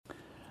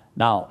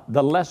Now,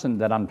 the lesson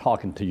that I'm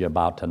talking to you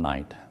about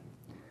tonight,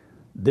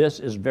 this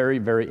is very,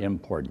 very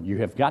important. You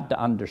have got to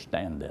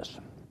understand this.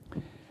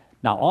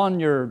 Now, on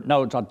your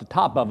notes, at the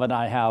top of it,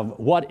 I have,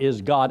 what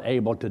is God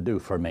able to do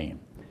for me?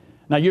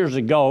 Now, years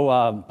ago,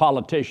 a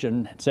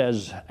politician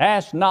says,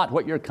 ask not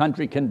what your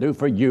country can do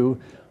for you,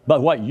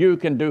 but what you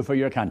can do for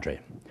your country.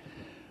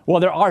 Well,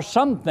 there are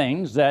some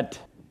things that,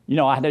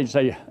 I had to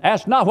say,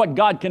 ask not what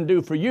God can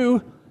do for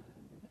you.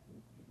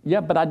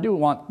 Yeah, but I do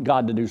want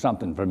God to do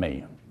something for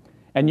me.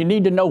 And you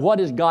need to know, what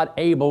is God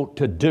able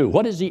to do?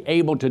 What is He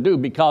able to do?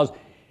 Because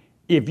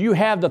if you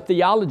have the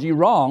theology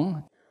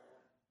wrong,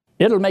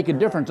 it'll make a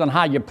difference on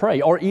how you pray,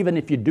 or even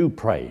if you do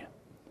pray,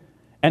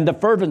 and the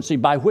fervency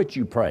by which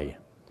you pray.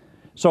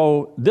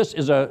 So this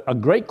is a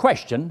great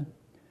question,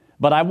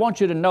 but I want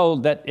you to know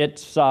that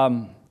it's,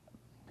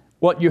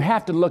 you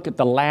have to look at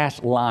the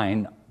last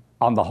line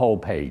on the whole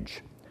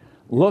page.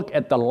 Look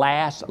at the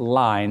last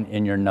line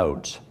in your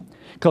notes.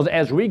 Because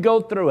as we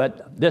go through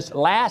it, this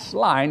last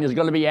line is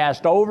going to be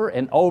asked over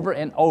and over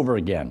and over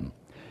again.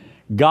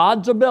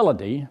 God's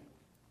ability,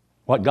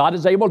 what God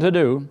is able to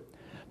do,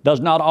 does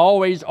not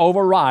always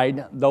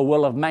override the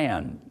will of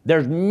man.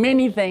 There's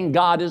many things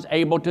God is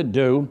able to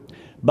do,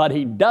 but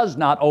He does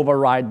not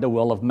override the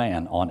will of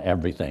man on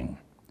everything.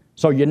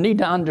 So you need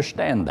to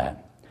understand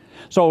that.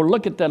 So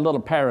look at that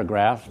little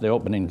paragraph, the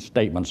opening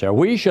statements there.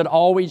 We should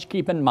always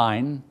keep in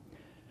mind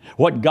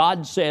what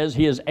God says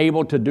He is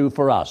able to do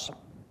for us.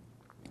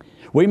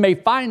 We may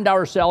find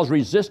ourselves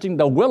resisting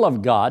the will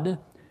of God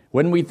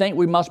when we think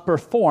we must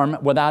perform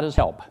without His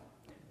help.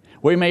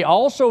 We may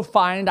also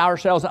find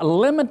ourselves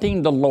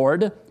limiting the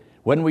Lord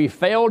when we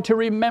fail to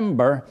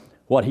remember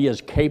what He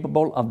is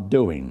capable of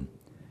doing.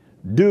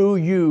 Do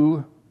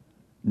you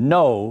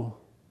know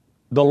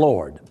the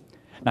Lord?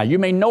 Now, you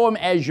may know Him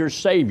as your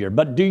Savior,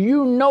 but do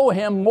you know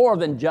Him more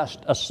than just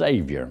a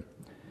Savior?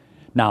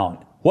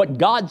 Now, what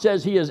God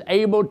says He is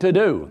able to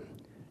do,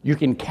 you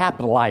can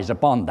capitalize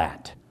upon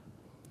that.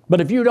 But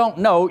if you don't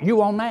know, you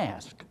won't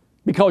ask,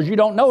 because you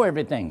don't know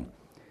everything.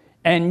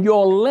 And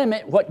you'll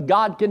limit what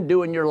God can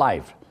do in your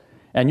life.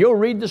 And you'll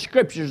read the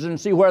Scriptures and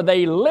see where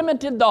they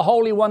limited the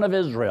Holy One of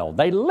Israel.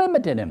 They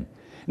limited Him.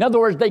 In other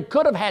words, they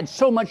could have had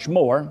so much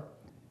more,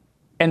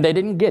 and they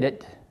didn't get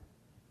it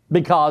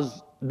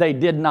because they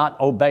did not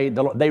obey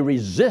the Lord. They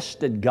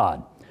resisted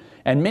God.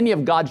 And many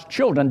of God's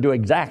children do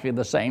exactly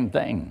the same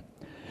thing.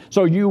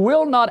 So you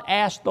will not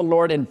ask the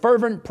Lord in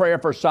fervent prayer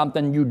for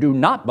something you do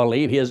not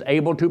believe He is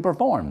able to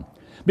perform.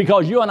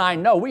 Because you and I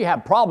know we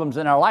have problems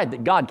in our life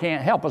that God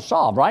can't help us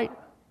solve, right?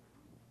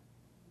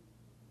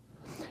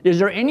 Is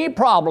there any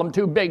problem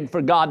too big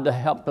for God to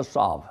help us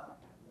solve?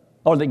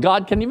 Or that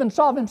God can even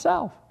solve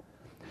Himself?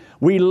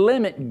 We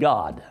limit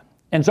God.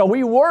 And so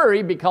we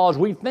worry because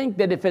we think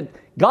that if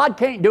God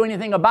can't do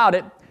anything about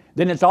it,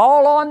 then it's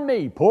all on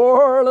me,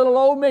 poor little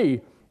old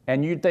me.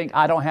 And you think,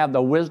 I don't have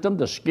the wisdom,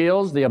 the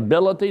skills, the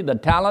ability, the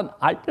talent,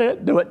 I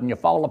can't do it, and you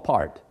fall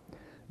apart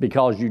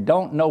because you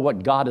don't know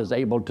what God is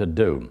able to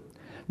do.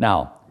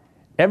 Now,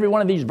 every one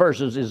of these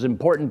verses is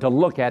important to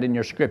look at in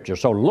your Scripture.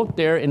 So look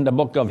there in the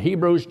book of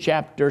Hebrews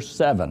chapter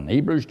 7,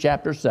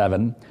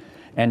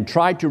 and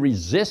try to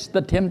resist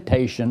the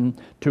temptation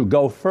to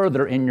go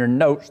further in your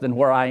notes than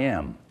where I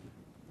am.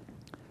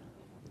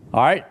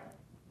 All right?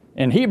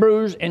 In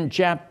Hebrews in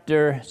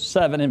chapter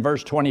 7 in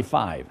verse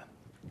 25,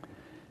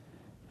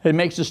 it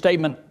makes a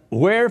statement,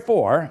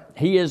 wherefore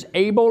He is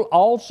able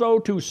also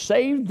to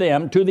save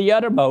them to the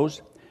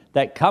uttermost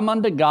that come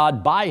unto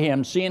God by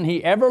Him, seeing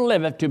He ever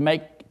liveth to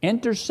make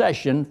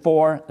intercession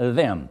for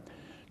them.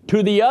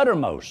 To the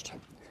uttermost.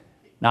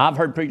 Now, I've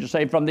heard preachers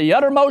say, from the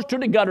uttermost to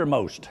the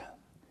guttermost.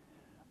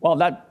 Well,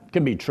 that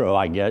can be true,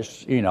 I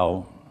guess,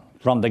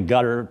 from the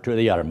gutter to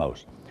the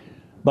uttermost.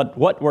 But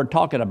what we're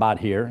talking about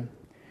here,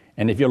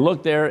 and if you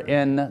look there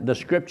in the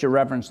Scripture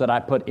reference that I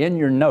put in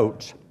your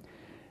notes,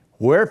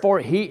 wherefore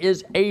He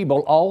is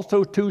able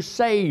also to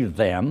save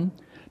them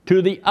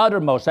to the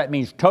uttermost. That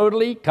means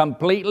totally,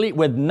 completely,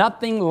 with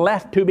nothing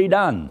left to be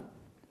done.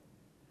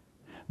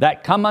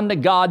 That come unto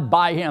God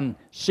by Him,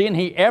 seeing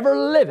He ever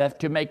liveth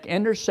to make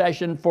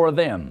intercession for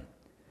them.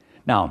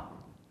 Now,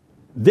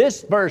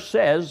 this verse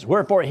says,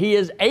 wherefore He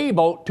is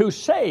able to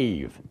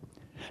save.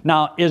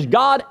 Now, is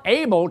God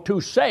able to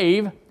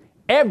save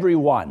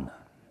everyone?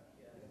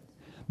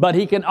 But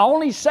He can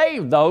only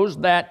save those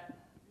that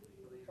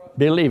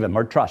believe Him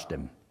or trust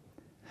Him.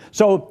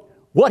 So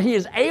what He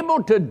is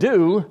able to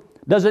do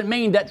doesn't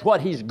mean that's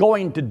what He's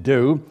going to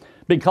do,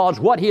 because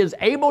what He is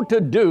able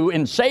to do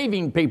in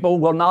saving people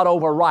will not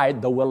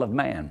override the will of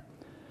man.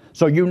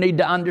 So you need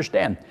to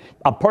understand,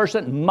 a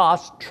person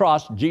must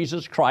trust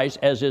Jesus Christ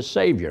as his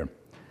Savior.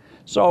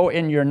 So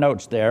in your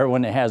notes there,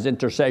 when it has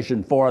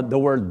intercession for, the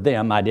word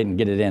them, I didn't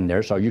get it in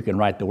there, so you can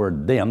write the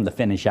word them to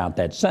finish out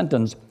that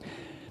sentence.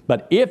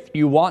 But if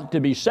you want to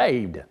be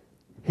saved,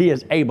 He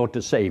is able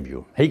to save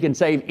you. He can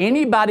save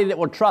anybody that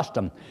will trust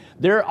Him.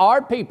 There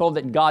are people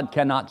that God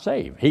cannot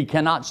save. He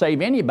cannot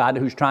save anybody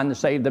who's trying to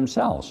save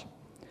themselves.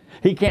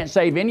 He can't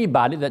save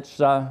anybody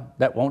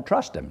that won't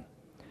trust Him.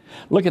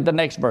 Look at the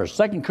next verse,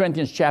 2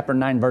 Corinthians chapter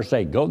 9, verse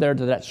 8. Go there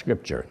to that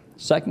scripture.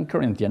 2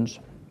 Corinthians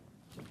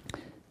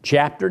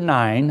chapter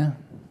 9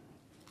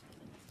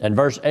 and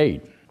verse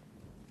 8.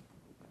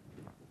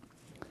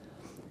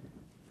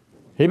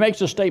 He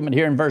makes a statement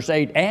here in verse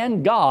 8,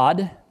 and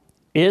God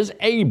is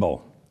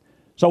able.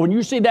 So when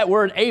you see that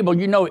word able,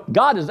 you know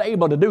God is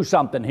able to do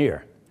something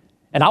here.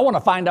 And I want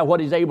to find out what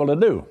He's able to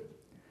do.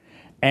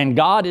 And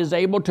God is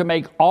able to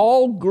make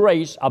all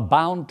grace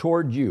abound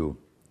toward you,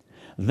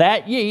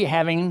 that ye,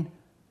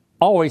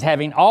 always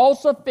having all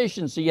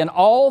sufficiency in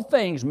all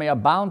things, may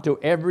abound to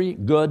every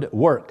good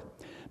work.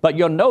 But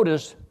you'll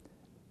notice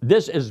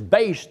this is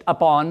based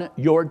upon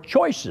your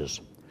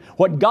choices.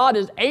 What God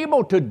is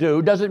able to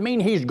do doesn't mean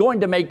He's going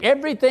to make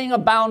everything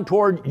abound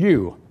toward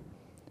you.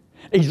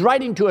 He's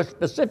writing to a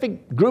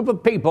specific group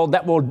of people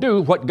that will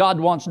do what God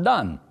wants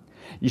done.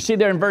 You see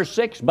there in verse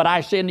 6, but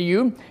I say unto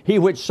you, he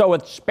which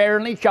soweth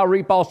sparingly shall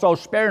reap also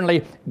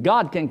sparingly.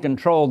 God can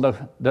control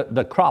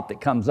the crop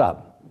that comes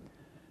up.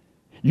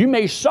 You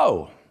may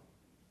sow,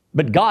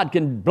 but God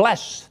can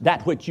bless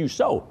that which you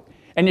sow.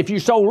 And if you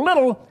sow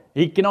little,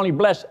 He can only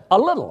bless a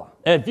little.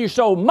 If you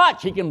sow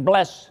much, He can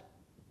bless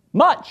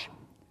much.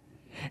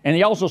 And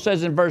He also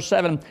says in verse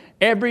 7,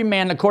 every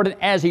man according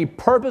as he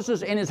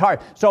purposes in his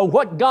heart. So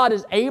what God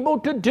is able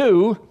to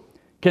do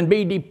can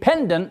be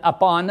dependent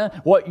upon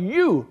what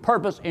you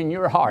purpose in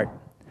your heart,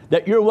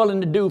 that you're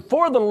willing to do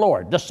for the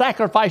Lord, the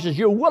sacrifices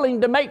you're willing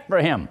to make for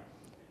Him.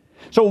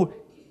 So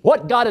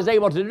what God is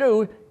able to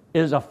do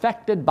is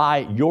affected by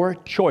your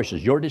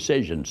choices, your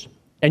decisions.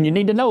 And you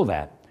need to know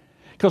that.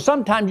 Because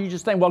sometimes you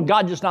just think, well,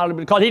 God just not able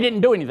because He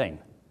didn't do anything.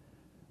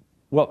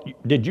 Well,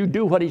 did you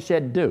do what He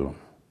said do?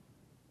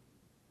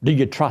 Do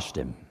you trust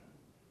Him?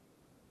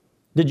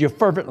 Did you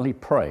fervently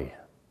pray?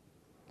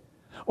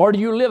 Or do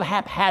you live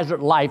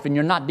haphazard life and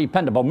you're not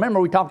dependable? Remember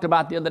we talked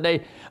about the other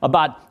day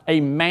about a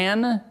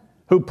man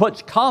who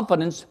puts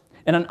confidence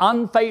in an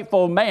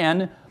unfaithful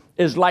man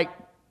is like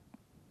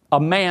a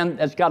man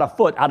that's got a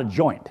foot out of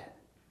joint.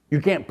 You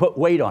can't put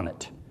weight on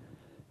it.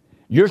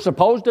 You're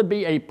supposed to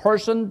be a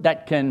person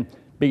that can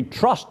be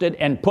trusted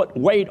and put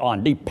weight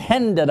on,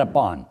 depended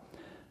upon.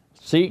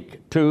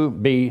 Seek to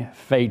be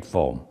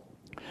faithful.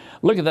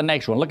 Look at the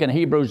next one. Look in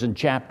Hebrews in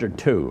chapter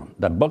 2.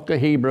 The book of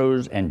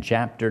Hebrews and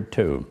chapter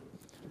 2.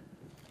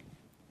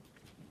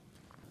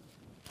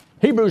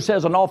 Hebrews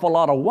says an awful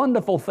lot of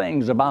wonderful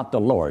things about the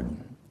Lord.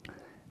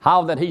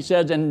 How that He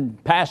says in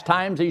past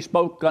times He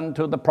spoke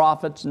unto the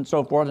prophets and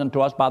so forth, and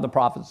to us by the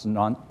prophets and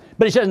on.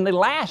 But He says in the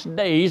last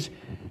days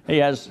He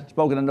has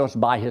spoken unto us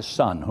by His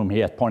Son, whom He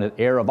hath appointed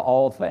heir of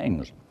all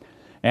things.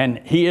 And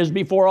He is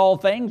before all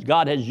things.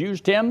 God has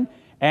used Him,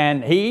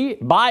 and He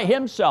by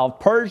Himself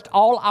purged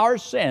all our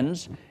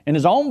sins in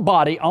His own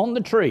body on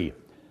the tree.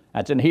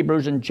 That's in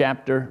Hebrews in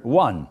chapter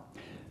 1.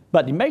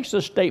 But he makes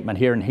a statement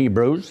here in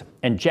Hebrews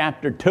in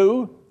chapter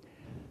 2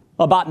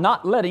 about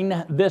not letting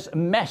this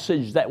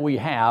message that we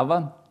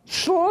have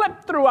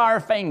slip through our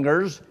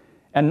fingers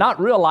and not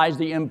realize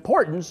the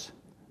importance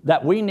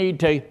that we need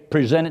to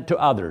present it to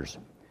others.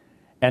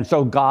 And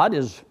so God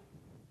is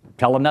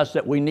telling us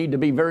that we need to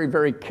be very,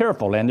 very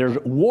careful. And there's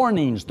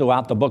warnings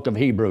throughout the book of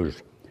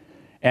Hebrews.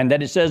 And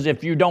that it says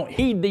if you don't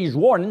heed these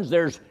warnings,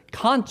 there's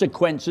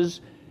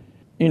consequences,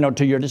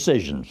 to your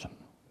decisions.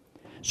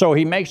 So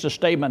he makes a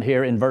statement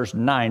here in verse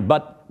 9,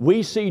 but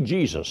we see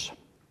Jesus,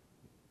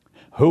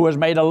 who was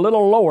made a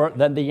little lower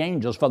than the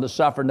angels for the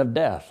suffering of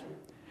death,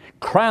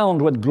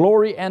 crowned with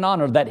glory and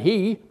honor, that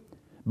He,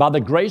 by the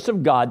grace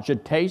of God,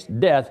 should taste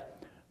death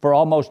for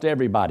almost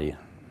everybody.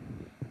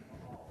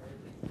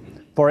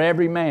 For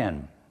every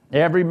man.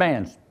 Every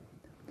man.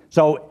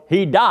 So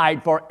He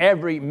died for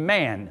every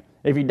man.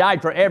 If He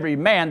died for every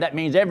man, that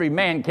means every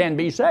man can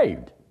be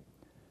saved.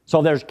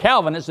 So there's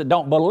Calvinists that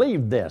don't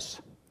believe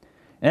this.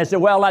 And they say,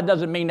 well, that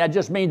doesn't mean that.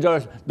 Just means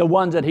there's the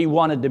ones that He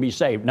wanted to be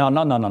saved. No.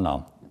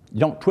 You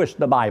don't twist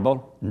the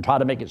Bible and try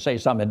to make it say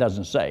something it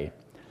doesn't say.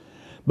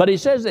 But he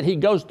says that he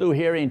goes through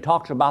here and he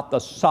talks about the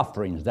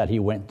sufferings that He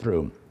went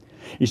through.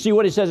 You see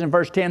what he says in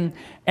verse 10?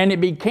 And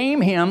it became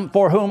Him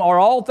for whom are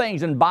all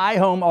things and by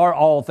whom are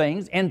all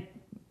things, and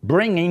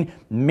bringing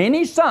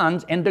many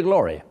sons into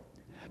glory,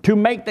 to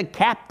make the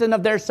captain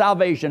of their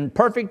salvation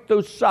perfect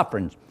through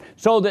sufferings,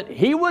 so that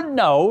He would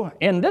know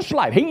in this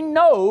life, He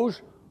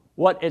knows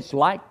what it's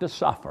like to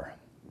suffer.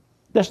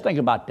 Just think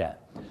about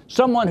that.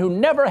 Someone who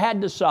never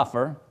had to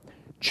suffer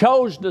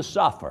chose to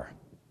suffer.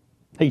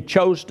 He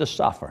chose to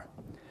suffer.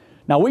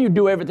 Now, we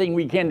do everything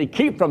we can to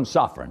keep from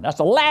suffering. That's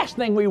the last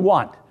thing we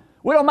want.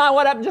 We don't mind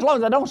what happens as long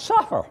as I don't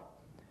suffer.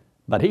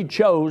 But He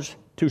chose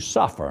to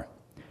suffer.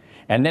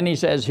 And then he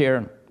says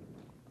here,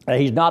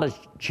 He's not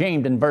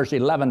ashamed in verse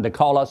 11 to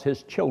call us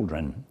His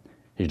children.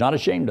 He's not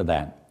ashamed of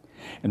that.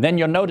 And then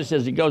you'll notice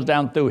as he goes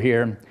down through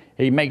here,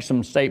 he makes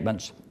some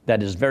statements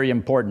that is very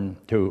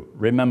important to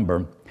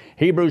remember.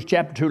 Hebrews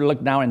chapter 2,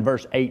 look now in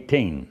verse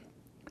 18.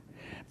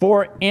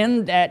 For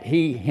in that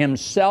He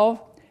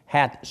Himself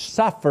hath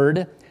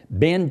suffered,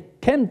 been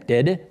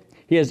tempted,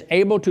 He is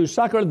able to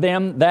succor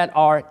them that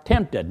are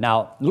tempted.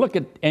 Now, look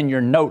at in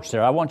your notes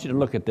there. I want you to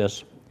look at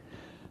this.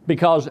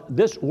 because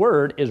this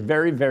word is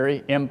very,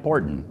 very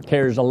important.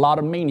 Carries a lot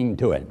of meaning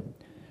to it.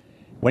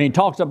 When he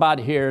talks about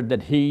here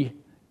that he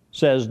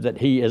says that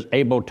he is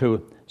able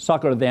to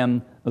succor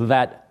them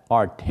that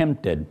are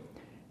tempted,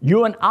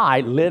 you and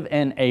I live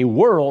in a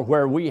world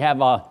where we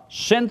have a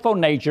sinful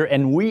nature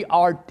and we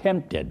are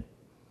tempted.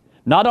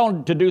 Not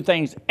only to do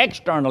things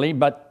externally,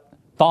 but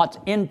thoughts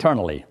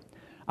internally.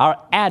 Our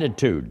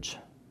attitudes.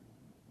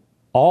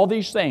 All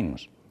these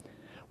things.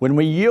 When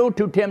we yield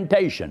to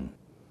temptation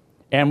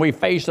and we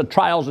face the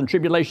trials and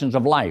tribulations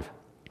of life.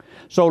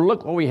 So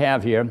look what we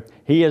have here.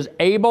 He is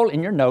able,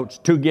 in your notes,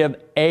 to give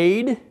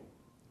aid,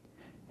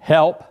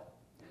 help,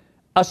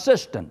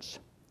 assistance,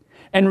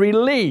 and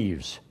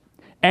relieves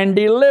and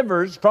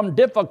delivers from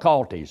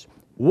difficulties,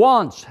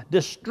 wants,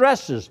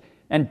 distresses,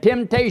 and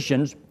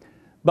temptations.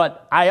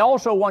 But I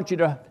also want you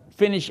to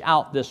finish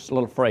out this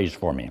little phrase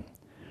for me.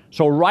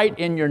 So write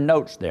in your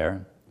notes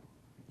there,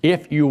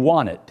 if you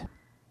want it,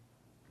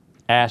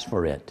 ask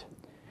for it.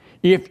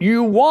 If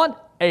you want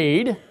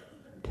aid,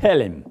 tell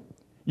him.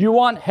 You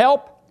want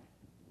help,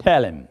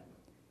 tell him.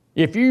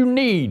 If you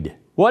need,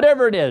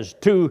 whatever it is,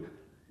 to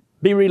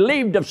be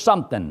relieved of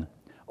something,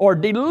 or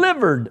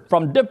delivered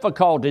from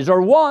difficulties,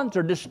 or wants,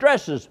 or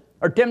distresses,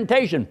 or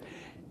temptation,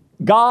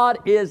 God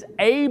is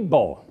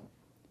able.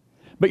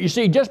 But you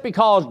see, just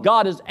because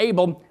God is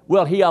able,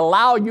 will he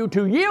allow you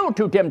to yield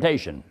to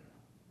temptation?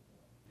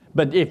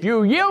 But if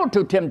you yield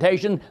to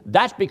temptation,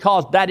 that's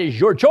because that is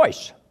your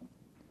choice.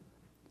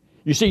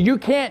 You see, you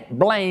can't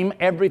blame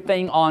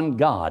everything on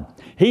God.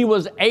 He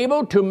was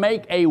able to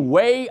make a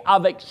way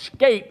of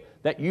escape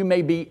that you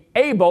may be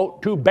able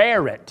to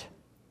bear it.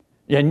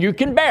 And you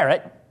can bear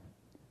it,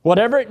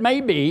 whatever it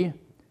may be.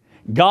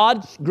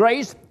 God's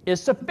grace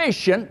is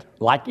sufficient,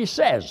 like he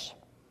says.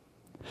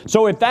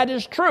 So if that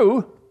is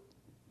true,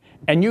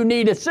 and you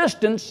need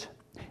assistance,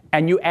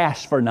 and you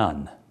ask for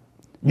none.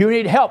 You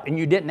need help, and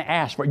you didn't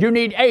ask for it. You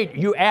need aid,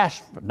 you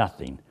asked for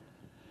nothing.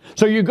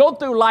 So you go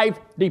through life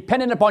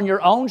dependent upon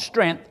your own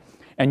strength,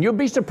 and you'll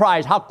be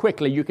surprised how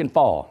quickly you can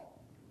fall.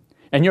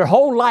 And your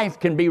whole life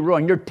can be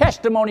ruined. Your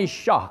testimony's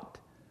shot.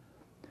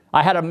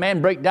 I had a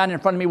man break down in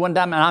front of me one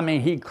time, and I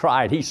mean, he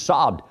cried, he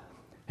sobbed.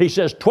 He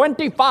says,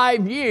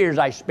 25 years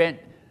I spent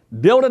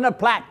building a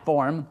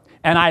platform,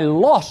 and I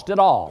lost it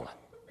all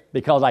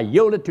because I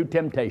yielded to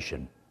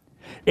temptation.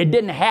 It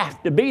didn't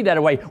have to be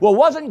that way. Well,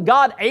 wasn't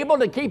God able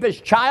to keep his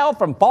child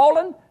from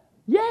falling?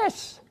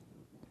 Yes.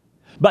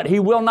 But he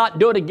will not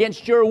do it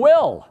against your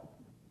will.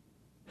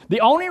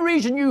 The only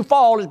reason you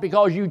fall is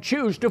because you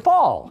choose to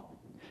fall.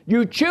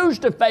 You choose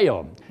to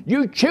fail.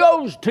 You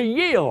chose to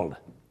yield.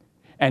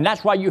 And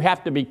that's why you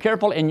have to be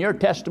careful in your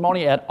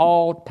testimony at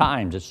all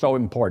times. It's so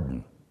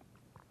important.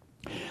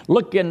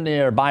 Look in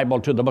your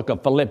Bible to the book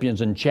of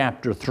Philippians in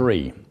chapter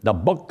 3. The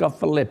book of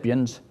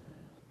Philippians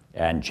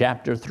and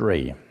chapter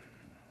 3.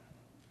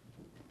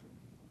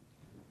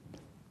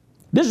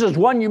 This is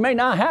one you may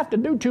not have to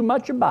do too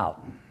much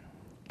about,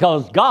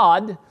 because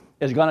God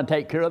is going to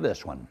take care of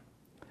this one.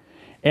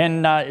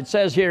 And it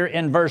says here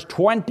in verse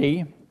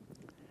 20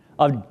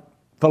 of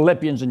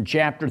Philippians in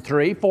chapter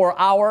 3, for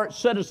our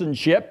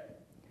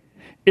citizenship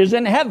is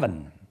in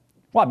heaven.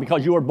 Why?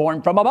 Because you were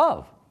born from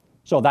above.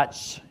 So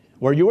that's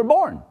where you were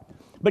born.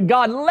 But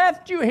God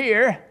left you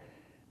here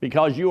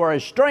because you are a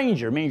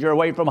stranger, means you're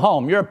away from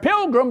home. You're a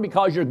pilgrim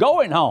because you're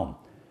going home.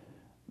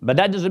 But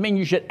that doesn't mean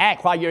you should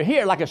act while you're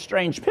here like a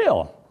strange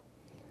pill.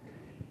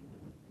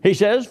 He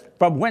says,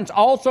 from whence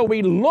also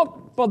we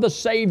look for the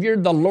Savior,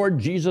 the Lord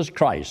Jesus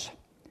Christ,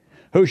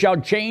 who shall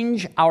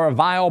change our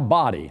vile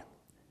body.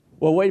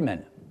 Well, wait a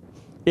minute.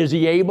 Is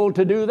he able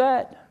to do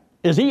that?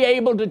 Is he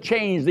able to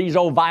change these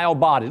old vile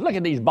bodies? Look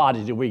at these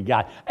bodies that we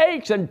got.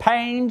 Aches and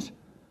pains,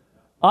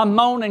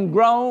 moan and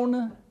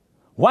groan,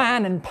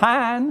 whine and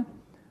pine.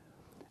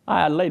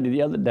 I had a lady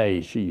the other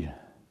day,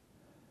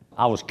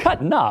 I was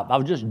cutting up. I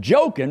was just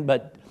joking,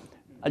 but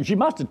she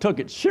must have took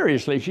it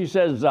seriously. She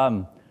says,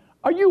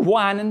 are you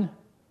whining?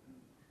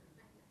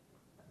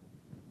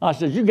 I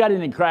said, you got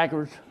any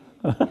crackers?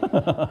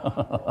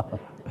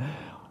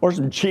 Or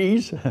some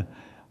cheese?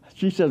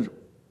 She says,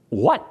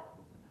 what?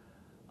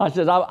 I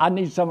said, I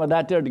need some of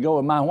that there to go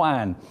with my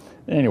wine.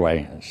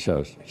 Anyway,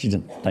 so she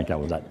didn't think I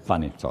was that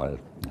funny. So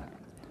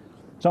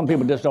some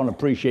people just don't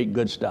appreciate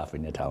good stuff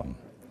when you tell them.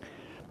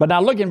 But now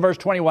look in verse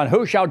 21.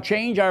 Who shall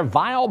change our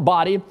vile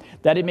body,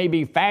 that it may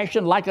be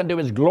fashioned like unto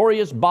his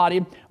glorious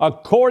body,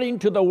 according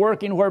to the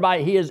working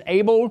whereby he is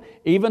able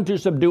even to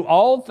subdue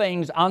all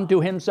things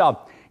unto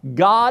himself.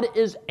 God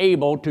is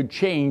able to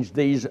change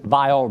these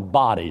vile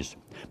bodies.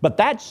 But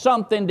that's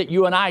something that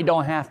you and I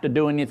don't have to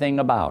do anything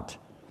about.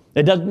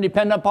 It doesn't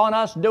depend upon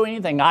us to do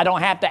anything. I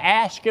don't have to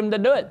ask him to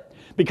do it.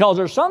 Because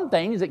there's some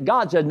things that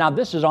God says, now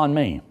this is on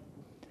me.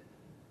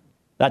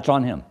 That's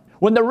on him.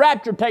 When the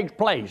rapture takes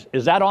place,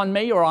 is that on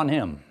me or on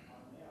him?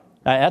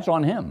 That's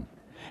on him.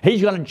 He's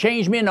going to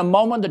change me in a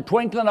moment, the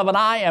twinkling of an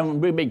eye,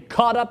 and we'll be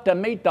caught up to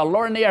meet the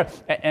Lord in the air.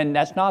 And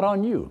that's not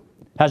on you.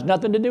 Has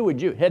nothing to do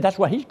with you. That's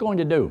what he's going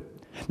to do.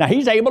 Now,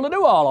 he's able to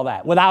do all of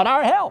that without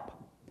our help.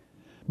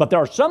 But there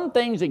are some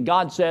things that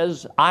God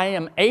says, I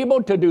am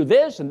able to do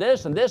this and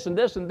this and this and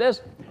this and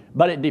this,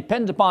 but it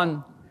depends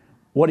upon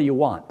what do you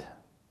want.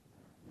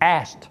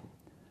 Asked.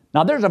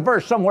 Now there's a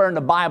verse somewhere in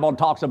the Bible that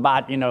talks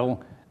about,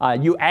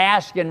 you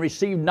ask and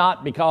receive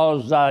not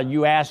because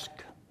you ask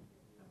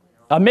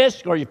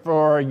amiss or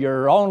for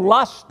your own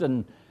lust,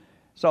 and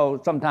so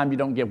sometimes you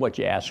don't get what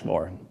you ask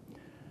for.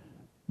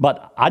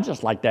 But I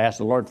just like to ask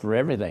the Lord for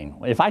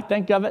everything. If I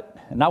think of it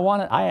and I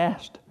want it, I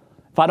asked.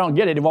 If I don't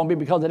get it, it won't be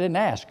because I didn't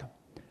ask.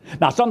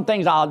 Now, some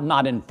things I'm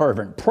not in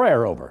fervent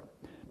prayer over,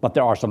 but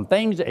there are some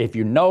things that if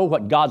you know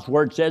what God's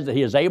Word says that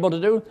He is able to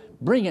do,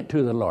 bring it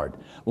to the Lord.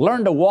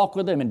 Learn to walk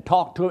with Him and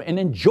talk to Him and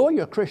enjoy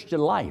your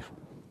Christian life.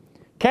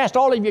 Cast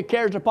all of your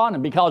cares upon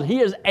Him because He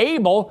is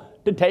able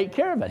to take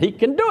care of it. He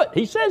can do it.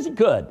 He says He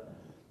could.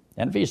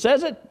 And if He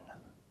says it,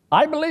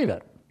 I believe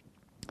it.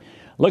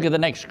 Look at the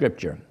next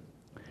scripture.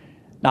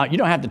 Now, you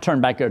don't have to turn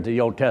back there to the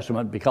Old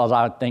Testament because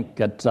I think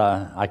that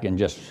I can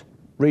just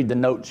read the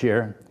notes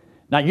here.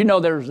 Now,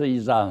 there's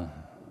these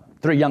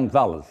three young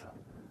fellows.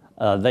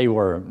 They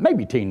were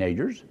maybe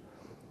teenagers.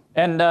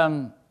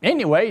 And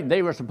anyway,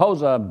 they were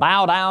supposed to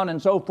bow down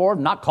and so forth,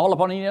 not call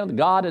upon any other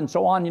God and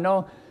so on,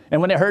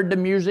 And when they heard the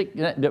music,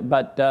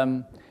 but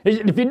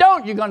if you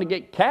don't, you're going to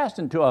get cast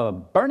into a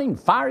burning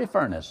fiery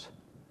furnace.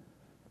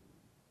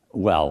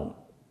 Well,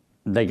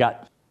 they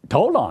got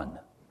told on.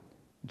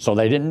 So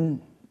they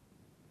didn't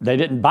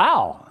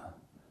bow.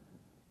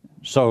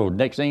 So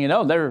next thing you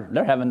know,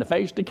 they're having to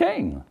face the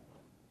king.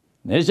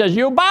 And he says,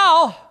 you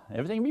bow,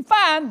 everything will be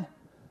fine.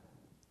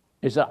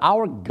 He said,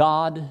 our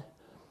God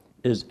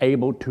is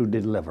able to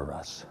deliver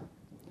us.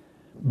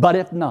 But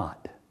if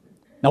not,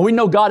 now we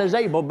know God is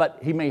able, but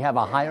He may have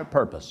a higher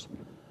purpose.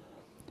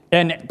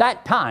 And at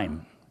that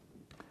time,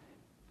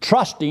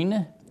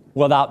 trusting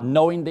without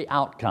knowing the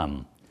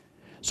outcome.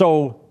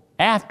 So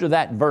after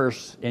that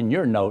verse in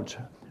your notes,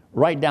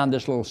 write down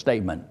this little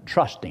statement,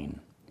 trusting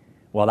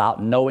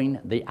without knowing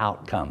the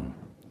outcome.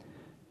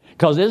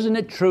 Because isn't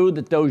it true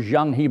that those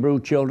young Hebrew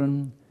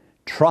children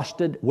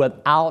trusted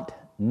without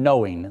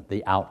knowing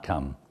the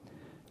outcome?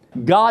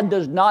 God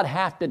does not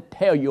have to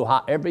tell you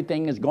how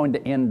everything is going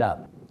to end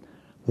up.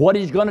 What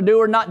He's going to do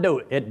or not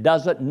do, it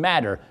doesn't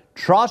matter.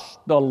 Trust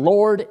the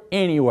Lord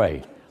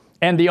anyway.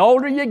 And the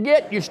older you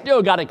get, you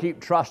still got to keep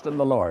trusting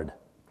the Lord.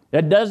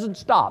 It doesn't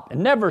stop. It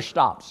never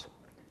stops.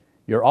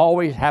 You're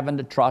always having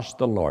to trust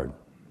the Lord.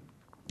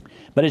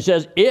 But it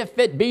says, if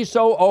it be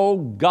so, O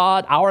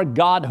God, our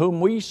God whom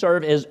we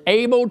serve is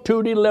able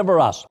to deliver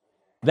us.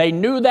 They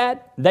knew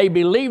that, they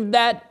believed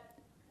that,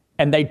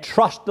 and they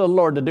trusted the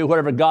Lord to do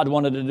whatever God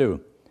wanted to do.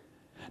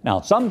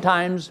 Now,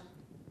 sometimes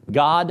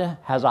God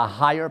has a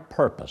higher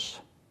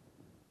purpose,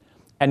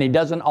 and He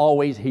doesn't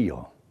always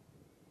heal.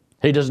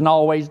 He doesn't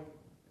always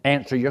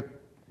answer your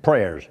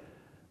prayers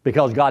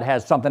because God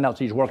has something else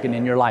He's working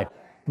in your life.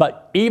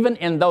 But even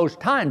in those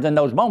times, in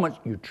those moments,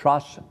 you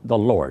trust the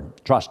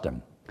Lord. Trust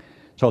Him.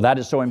 So that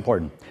is so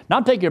important. Now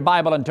take your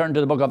Bible and turn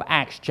to the book of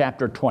Acts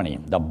chapter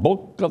 20. The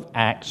book of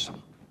Acts.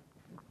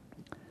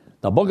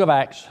 The book of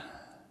Acts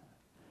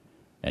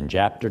and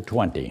chapter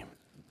 20.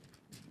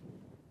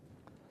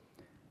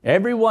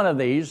 Every one of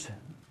these,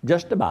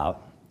 just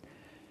about,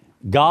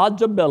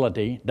 God's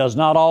ability does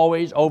not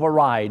always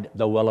override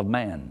the will of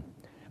man.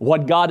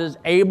 What God is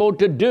able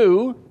to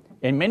do,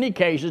 in many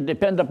cases,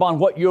 depends upon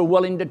what you're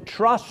willing to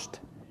trust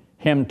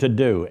Him to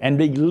do and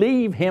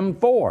believe Him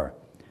for.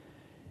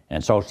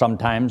 And so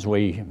sometimes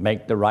we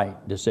make the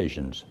right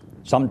decisions.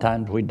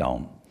 Sometimes we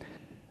don't.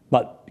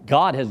 But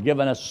God has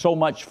given us so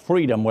much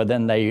freedom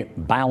within the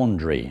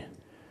boundary.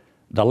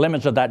 The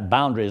limits of that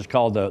boundary is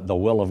called the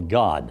will of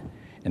God.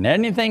 And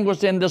anything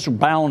within this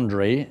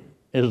boundary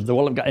is the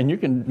will of God. And you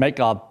can make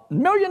a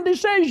million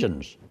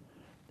decisions.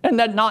 And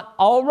they're not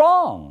all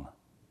wrong.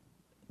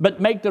 But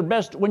make the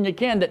best when you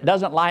can that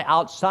doesn't lie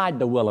outside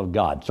the will of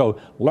God.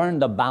 So learn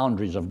the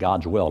boundaries of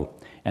God's will,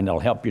 and it'll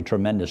help you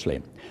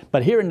tremendously.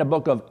 But here in the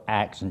book of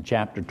Acts in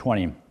chapter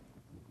 20,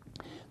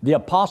 the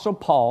Apostle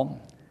Paul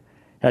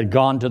had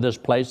gone to this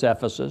place,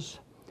 Ephesus,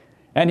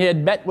 and he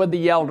had met with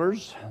the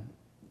elders,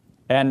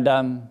 and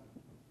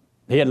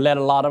he had led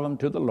a lot of them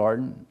to the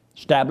Lord,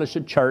 established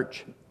a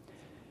church,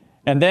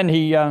 and then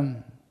he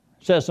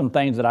says some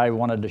things that I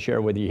wanted to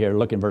share with you here.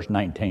 Look in verse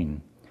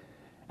 19.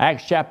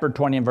 Acts chapter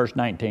 20 and verse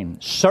 19.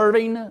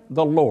 Serving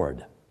the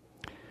Lord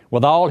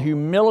with all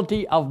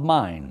humility of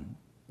mind.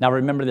 Now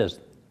remember this.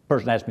 A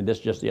person asked me this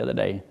just the other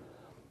day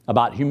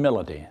about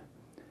humility.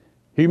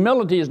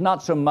 Humility is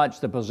not so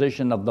much the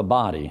position of the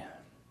body,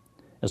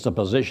 it's the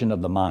position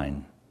of the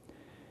mind.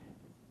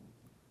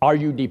 Are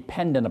you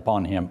dependent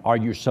upon Him? Are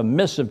you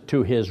submissive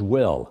to His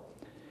will?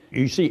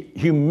 You see,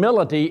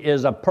 humility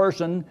is a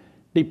person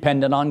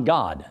dependent on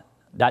God.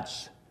 That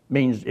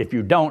means if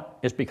you don't,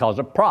 it's because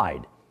of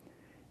pride.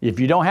 If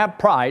you don't have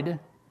pride,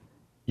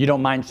 you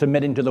don't mind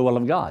submitting to the will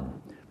of God.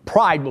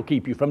 Pride will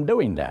keep you from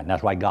doing that, and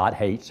that's why God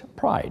hates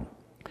pride.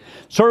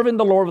 Serving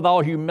the Lord with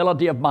all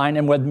humility of mind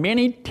and with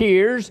many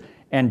tears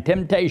and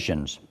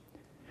temptations,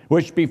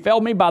 which befell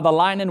me by the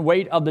line and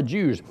weight of the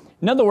Jews.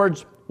 In other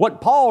words, what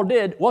Paul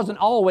did wasn't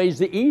always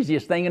the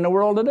easiest thing in the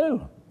world to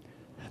do.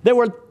 There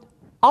were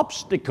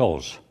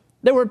obstacles.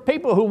 There were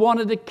people who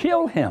wanted to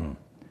kill him.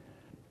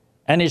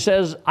 And he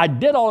says, I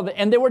did all of it,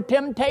 and there were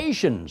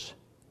temptations.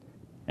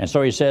 And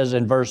so he says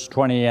in verse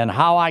 20, and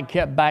how I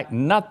kept back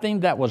nothing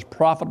that was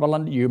profitable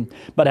unto you,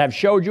 but have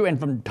showed you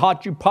and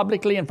taught you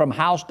publicly and from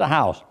house to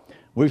house.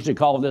 We used to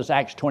call this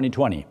Acts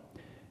 20:20.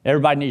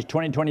 Everybody needs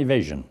 20/20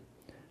 vision.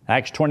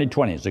 Acts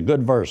 20:20 is a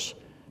good verse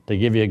to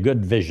give you a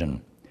good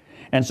vision.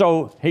 And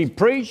so he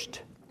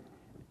preached,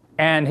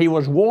 and he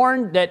was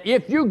warned that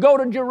if you go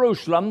to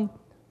Jerusalem,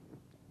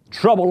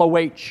 trouble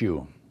awaits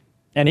you.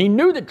 And he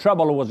knew that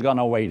trouble was going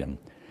to await him.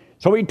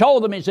 So he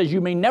told them, he says, you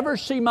may never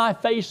see my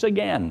face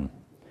again.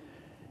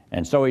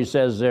 And so he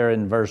says there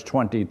in verse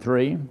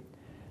 23,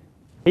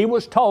 he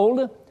was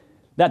told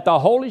that the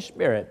Holy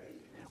Spirit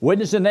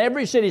witnessed in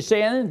every city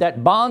saying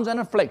that bonds and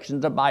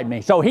afflictions abide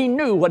me. So he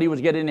knew what he was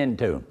getting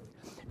into.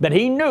 But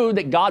he knew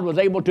that God was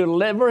able to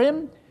deliver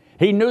him.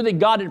 He knew that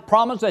God had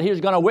promised that he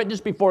was going to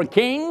witness before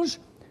kings.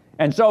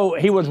 And so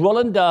he was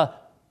willing to,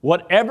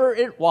 whatever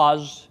it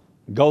was,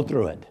 go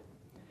through it.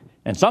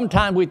 And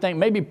sometimes we think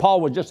maybe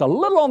Paul was just a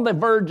little on the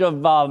verge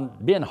of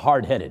being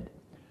hard-headed.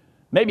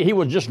 Maybe he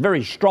was just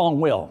very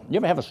strong-willed. You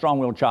ever have a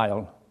strong-willed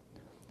child?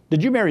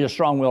 Did you marry a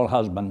strong-willed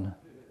husband?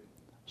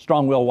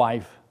 Strong-willed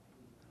wife?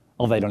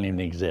 Oh, they don't even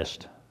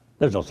exist.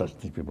 There's no such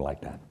people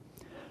like that.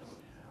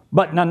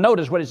 But now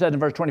notice what he says in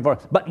verse 24.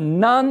 But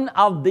none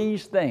of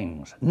these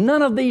things, you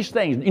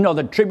know,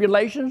 the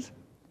tribulations,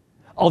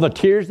 all the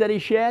tears that he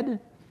shed,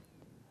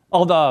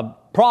 all the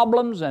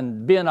problems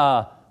and being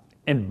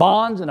in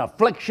bonds and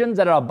afflictions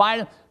that are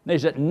abiding. They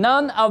said,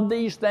 none of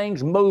these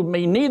things move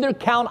me, neither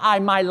count I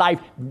my life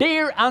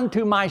dear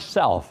unto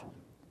myself.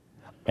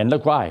 And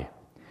look why.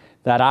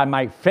 That I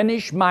might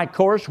finish my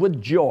course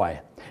with joy,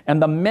 and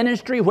the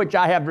ministry which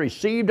I have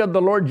received of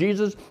the Lord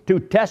Jesus to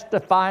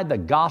testify the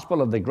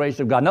gospel of the grace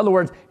of God. In other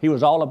words, he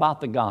was all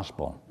about the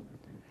gospel.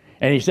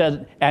 And he says,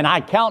 and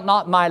I count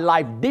not my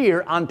life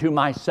dear unto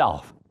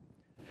myself.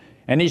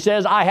 And he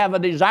says, I have a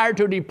desire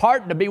to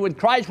depart and to be with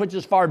Christ, which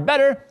is far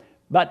better,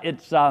 but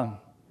it's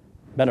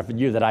better for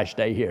you that I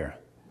stay here.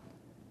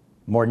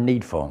 More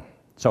needful.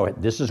 So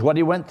this is what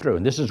he went through,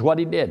 and this is what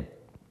he did.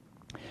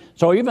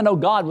 So even though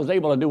God was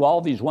able to do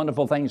all these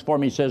wonderful things for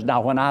me, he says,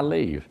 now when I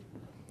leave,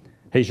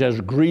 he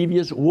says,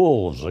 grievous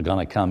wolves are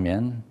going to come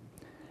in.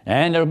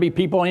 And there'll be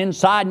people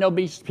inside and there'll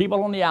be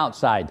people on the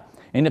outside.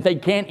 And if they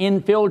can't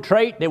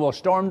infiltrate, they will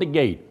storm the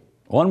gate.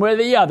 One way or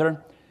the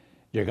other,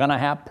 you're going to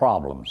have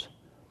problems.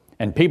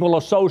 And people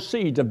will sow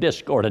seeds of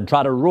discord and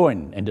try to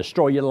ruin and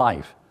destroy your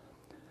life.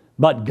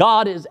 But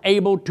God is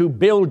able to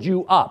build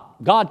you up.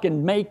 God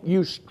can make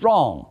you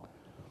strong,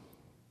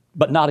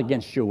 but not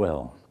against your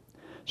will.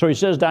 So he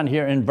says down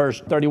here in verse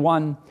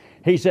 31,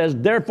 he says,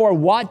 therefore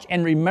watch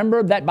and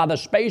remember that by the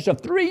space of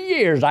 3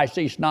 years I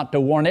cease not to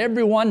warn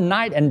everyone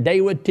night and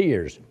day with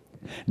tears.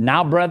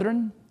 Now,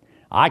 brethren,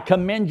 I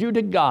commend you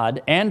to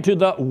God and to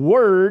the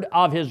word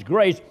of his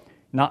grace.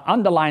 Now,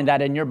 underline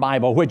that in your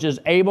Bible, which is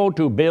able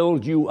to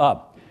build you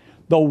up.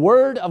 The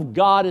word of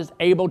God is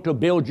able to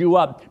build you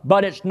up,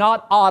 but it's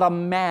not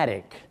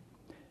automatic.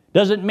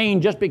 Doesn't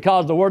mean just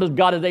because the word of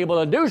God is able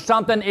to do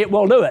something, it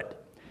will do it.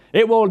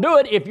 It will do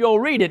it if you'll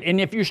read it, and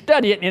if you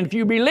study it, and if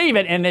you believe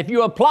it, and if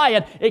you apply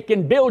it, it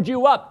can build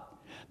you up.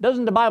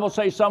 Doesn't the Bible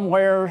say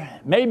somewhere,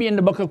 maybe in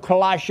the book of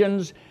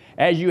Colossians,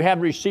 as you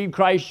have received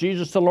Christ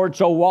Jesus the Lord,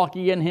 so walk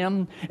ye in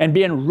him, and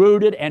being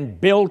rooted and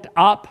built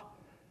up?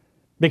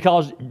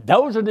 Because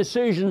those are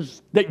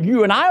decisions that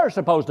you and I are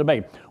supposed to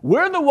make.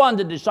 We're the one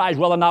that decides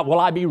whether or not will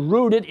I be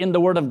rooted in the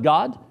Word of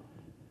God?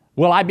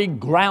 Will I be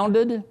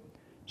grounded?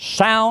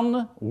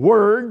 Sound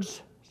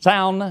words,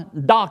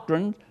 sound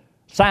doctrine,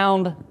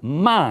 sound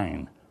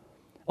mind.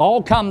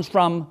 All comes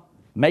from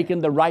making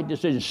the right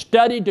decision.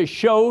 Study to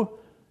show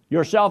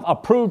yourself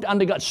approved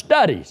unto God.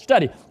 Study.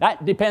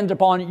 That depends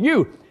upon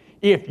you.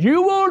 If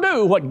you will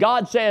do what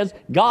God says,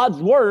 God's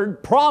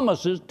Word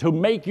promises to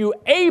make you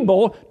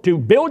able to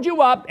build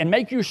you up and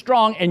make you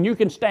strong, and you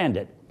can stand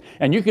it.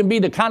 And you can be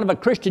the kind of a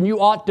Christian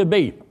you ought to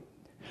be.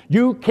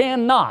 You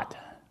cannot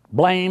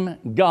blame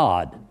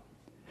God.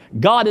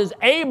 God is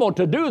able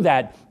to do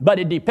that, but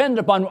it depends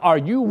upon, are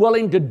you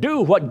willing to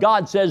do what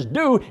God says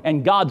do,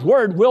 and God's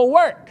Word will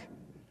work.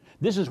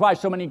 This is why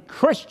so many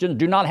Christians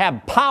do not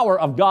have power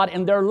of God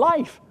in their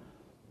life.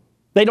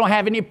 They don't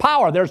have any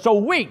power. They're so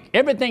weak.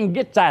 Everything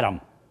gets at them.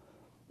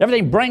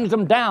 Everything brings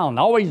them down.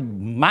 Always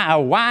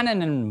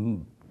whining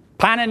and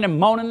pining and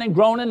moaning and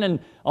groaning and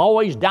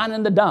always down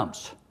in the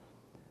dumps.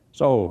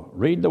 So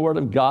read the Word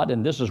of God,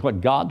 and this is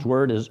what God's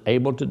Word is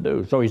able to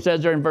do. So he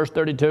says there in verse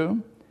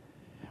 32,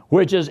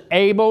 which is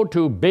able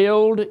to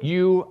build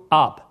you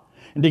up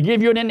and to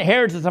give you an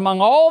inheritance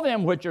among all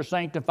them which are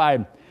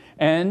sanctified.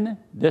 And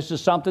this is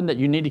something that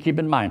you need to keep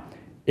in mind.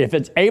 If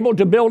it's able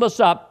to build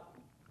us up,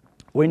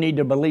 we need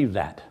to believe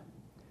that.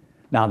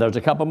 Now, there's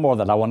a couple more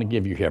that I want to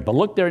give you here. But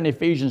look there in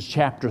Ephesians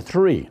chapter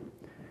 3.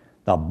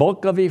 The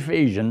book of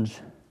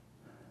Ephesians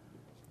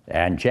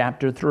and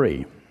chapter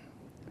 3.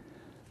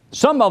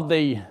 Some of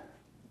the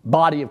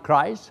body of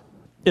Christ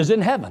is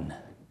in heaven.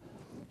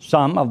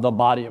 Some of the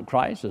body of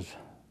Christ is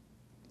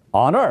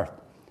on earth.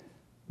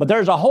 But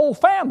there's a whole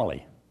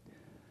family.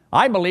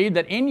 I believe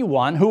that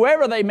anyone,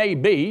 whoever they may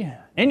be,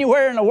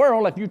 anywhere in the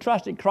world, if you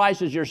trusted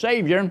Christ as your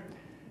Savior,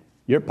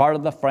 you're part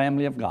of the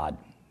family of God.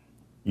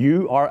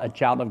 You are a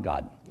child of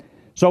God.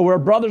 So we're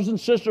brothers and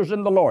sisters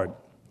in the Lord,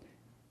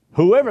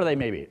 whoever they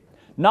may be.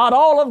 Not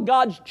all of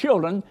God's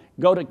children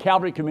go to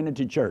Calvary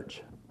Community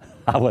Church.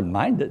 I wouldn't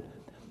mind it.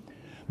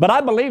 But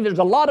I believe there's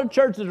a lot of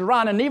churches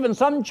around, and even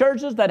some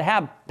churches that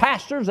have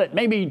pastors that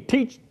maybe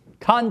teach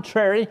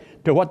contrary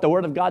to what the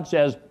Word of God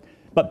says,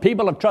 but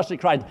people have trusted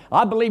Christ.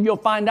 I believe you'll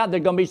find out there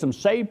are going to be some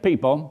saved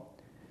people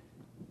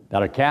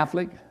that are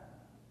Catholic,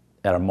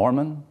 that are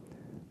Mormon,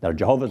 that are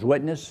Jehovah's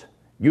Witness.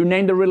 You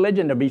name the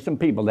religion, there'll be some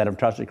people that have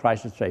trusted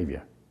Christ as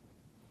Savior.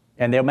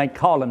 And they may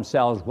call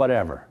themselves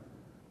whatever.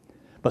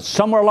 But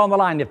somewhere along the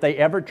line, if they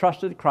ever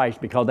trusted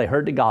Christ because they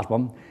heard the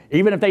gospel,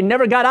 even if they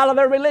never got out of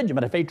their religion,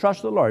 but if they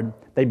trusted the Lord,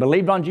 they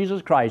believed on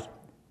Jesus Christ,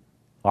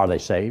 are they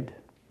saved?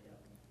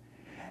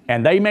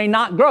 And they may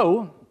not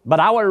grow, but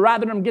I would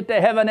rather them get to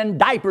heaven in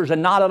diapers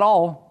and not at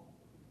all.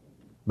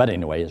 But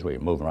anyway, as we're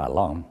moving right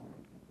along,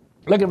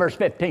 look at verse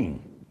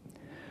 15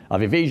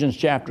 of Ephesians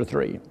chapter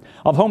 3.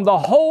 Of whom the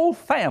whole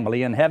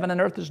family in heaven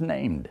and earth is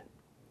named,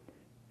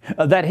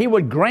 that he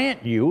would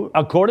grant you,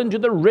 according to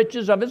the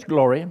riches of his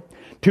glory,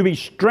 to be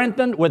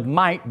strengthened with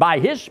might by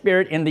his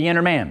Spirit in the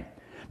inner man.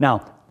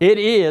 Now, it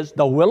is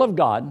the will of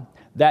God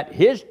that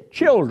his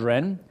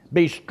children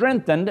be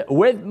strengthened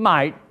with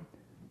might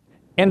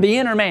in the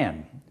inner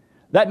man.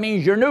 That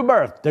means your new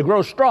birth, to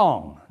grow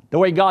strong the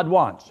way God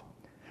wants.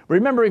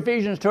 Remember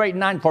Ephesians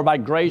 2:8-9, for by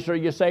grace are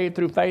you saved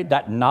through faith,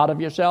 that not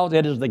of yourselves.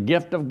 It is the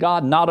gift of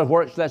God, not of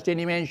works, lest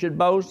any man should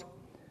boast.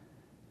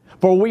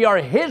 For we are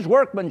his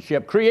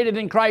workmanship, created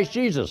in Christ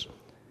Jesus.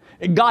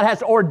 God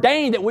has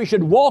ordained that we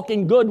should walk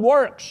in good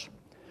works.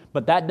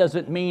 But that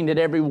doesn't mean that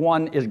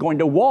everyone is going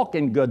to walk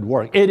in good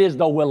work. It is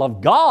the will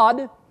of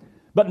God,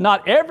 but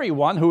not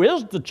everyone who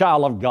is the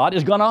child of God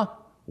is going to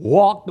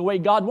walk the way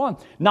God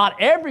wants. Not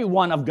every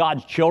one of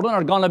God's children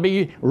are going to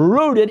be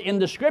rooted in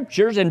the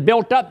Scriptures and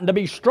built up to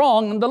be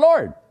strong in the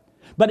Lord.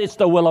 But it's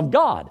the will of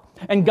God.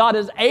 And God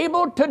is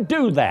able to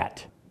do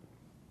that.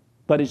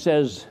 But he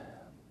says,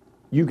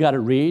 you got to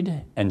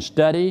read and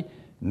study,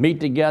 meet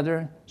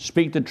together,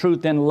 speak the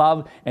truth in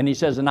love. And he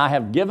says, and I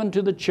have given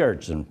to the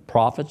church and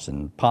prophets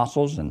and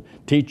apostles and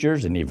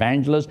teachers and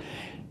evangelists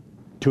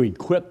to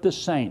equip the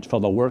saints for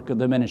the work of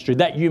the ministry,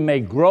 that you may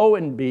grow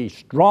and be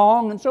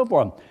strong and so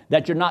forth,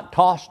 that you're not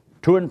tossed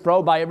to and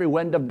fro by every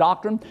wind of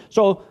doctrine.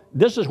 So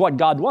this is what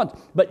God wants.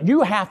 But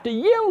you have to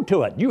yield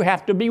to it. You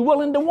have to be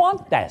willing to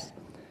want that.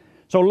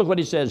 So look what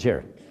he says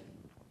here.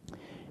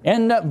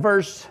 In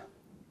verse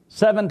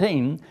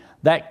 17,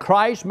 that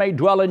Christ may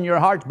dwell in your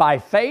hearts by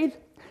faith,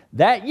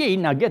 that ye,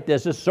 now get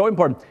this, this is so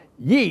important,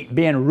 ye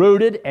being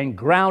rooted and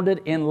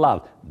grounded in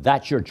love.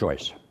 That's your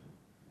choice.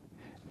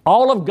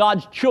 All of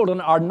God's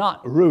children are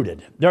not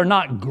rooted. They're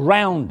not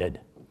grounded.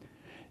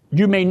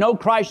 You may know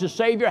Christ as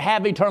Savior,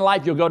 have eternal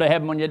life, you'll go to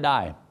heaven when you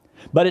die.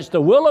 But it's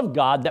the will of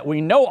God that we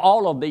know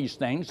all of these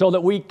things so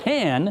that we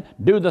can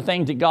do the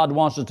things that God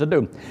wants us to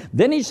do.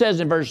 Then he says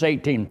in verse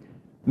 18,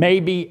 may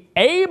be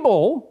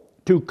able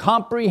to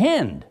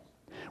comprehend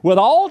with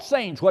all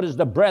saints what is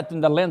the breadth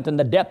and the length and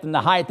the depth and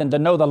the height, and to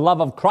know the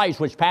love of Christ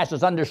which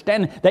passes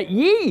understanding, that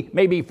ye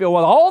may be filled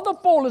with all the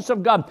fullness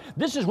of God.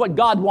 This is what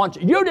God wants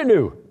you to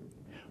do.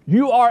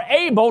 You are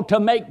able to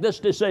make this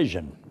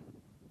decision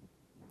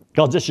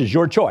because this is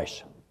your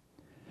choice.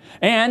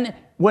 And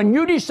when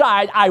you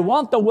decide, I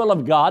want the will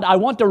of God, I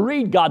want to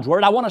read God's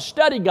Word, I want to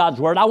study God's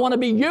Word, I want to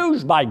be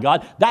used by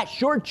God,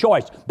 that's your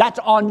choice. That's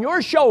on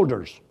your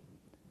shoulders.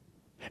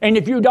 And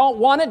if you don't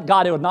want it,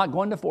 God is not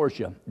going to force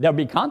you. There'll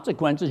be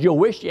consequences. You'll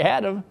wish you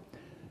had them.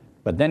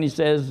 But then he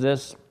says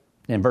this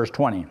in verse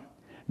 20.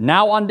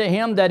 Now unto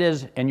him that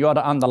is, and you ought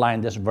to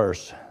underline this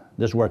verse,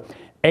 this word,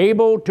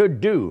 able to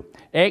do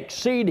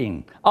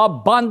exceeding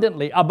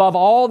abundantly above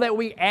all that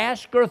we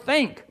ask or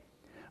think,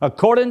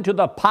 according to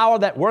the power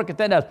that worketh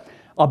in us,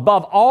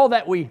 above all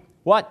that we,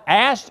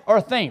 ask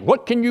or think.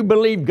 What can you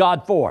believe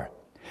God for?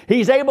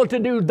 He's able to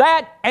do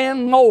that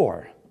and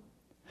more.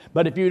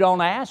 But if you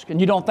don't ask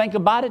and you don't think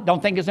about it,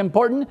 don't think it's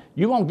important,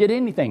 you won't get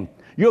anything.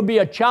 You'll be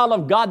a child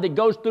of God that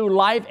goes through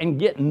life and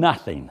get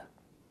nothing.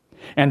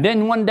 And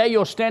then one day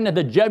you'll stand at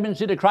the judgment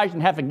seat of Christ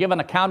and have to give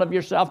an account of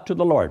yourself to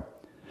the Lord.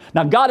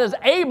 Now God is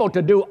able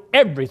to do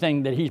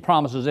everything that he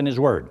promises in his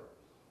word.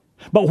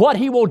 But what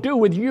he will do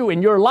with you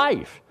in your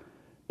life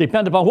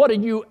depends upon what are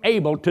you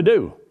able to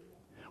do.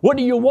 What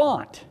do you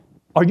want?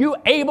 Are you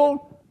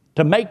able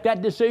to make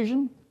that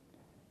decision?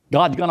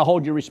 God's going to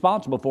hold you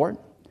responsible for it.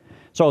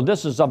 So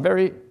this is a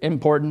very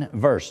important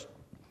verse.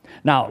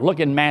 Now look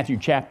in Matthew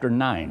chapter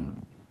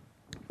 9.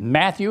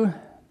 Matthew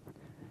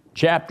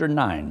chapter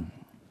 9.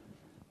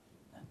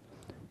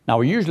 Now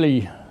we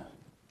usually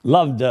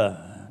love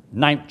the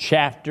 9th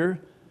chapter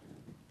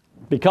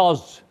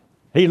because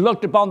he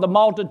looked upon the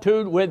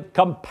multitude with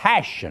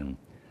compassion.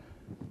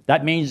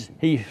 That means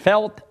he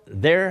felt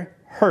their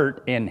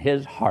hurt in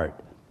his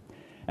heart.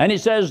 And he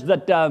says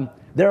that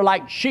they're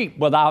like sheep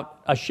without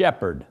a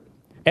shepherd,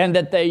 and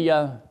that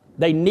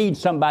they need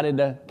somebody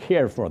to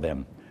care for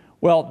them.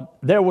 Well,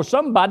 there was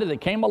somebody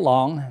that came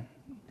along,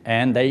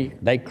 and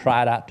they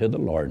cried out to the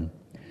Lord.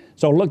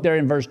 So look there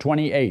in verse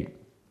 28.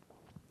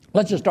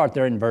 Let's just start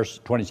there in verse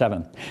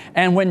 27.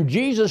 And when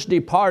Jesus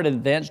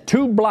departed thence,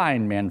 2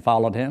 blind men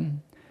followed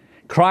him,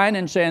 crying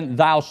and saying,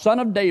 Thou Son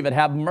of David,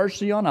 have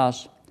mercy on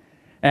us.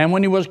 And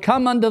when he was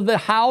come unto the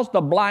house,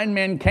 the blind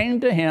men came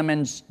to him,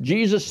 and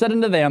Jesus said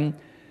unto them,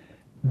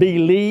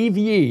 Believe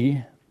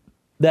ye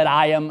that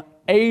I am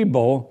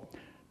able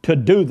to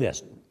do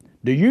this?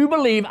 Do you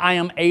believe I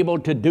am able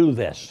to do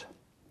this?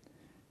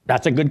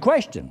 That's a good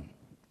question.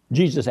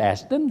 Jesus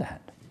asked them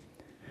that.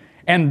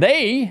 And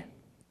they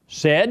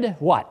said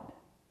what?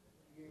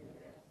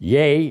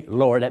 Yea,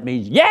 Lord. That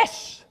means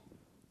yes.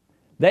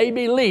 They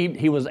believed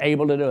he was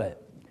able to do it.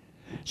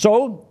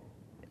 So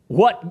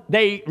what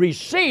they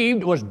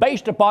received was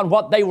based upon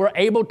what they were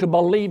able to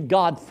believe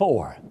God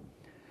for.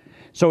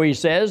 So he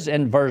says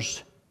in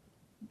verse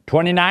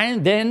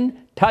 29,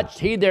 Then touched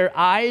he their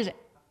eyes,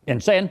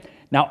 and saying,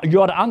 now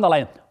you ought to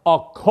underline,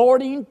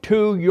 according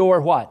to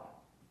your what?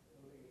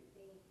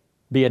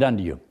 Be it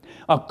unto you.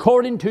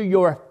 According to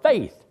your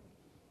faith.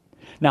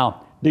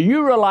 Now, do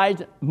you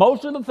realize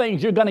most of the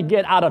things you're going to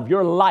get out of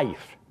your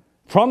life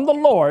from the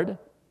Lord,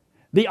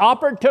 the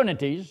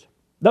opportunities,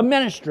 the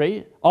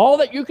ministry, all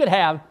that you could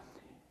have,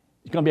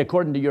 is going to be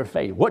according to your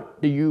faith.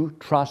 What do you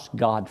trust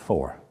God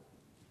for?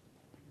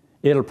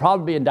 It'll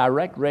probably be in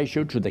direct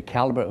ratio to the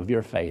caliber of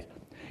your faith.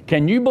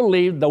 Can you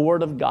believe the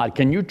Word of God?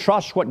 Can you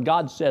trust what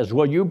God says?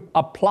 Will you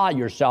apply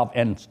yourself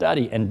and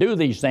study and do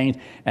these things,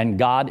 and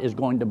God is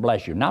going to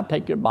bless you? Now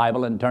take your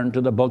Bible and turn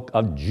to the book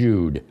of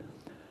Jude.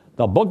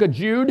 The book of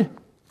Jude,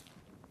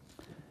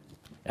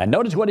 and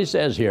notice what he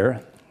says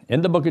here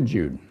in the book of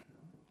Jude.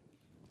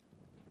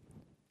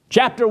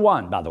 Chapter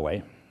 1, by the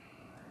way.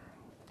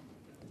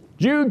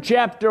 Jude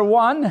chapter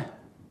 1. If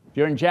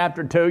you're in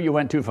chapter 2, you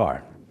went too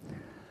far.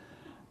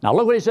 Now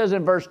look what he says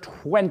in verse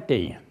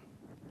 20.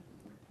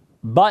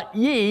 But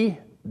ye,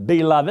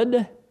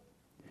 beloved,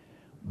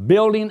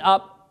 building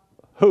up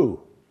who?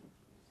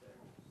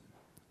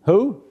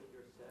 Who?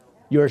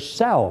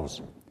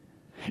 Yourselves.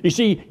 You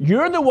see,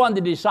 you're the one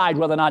to decide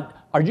whether or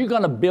not, are you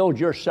going to build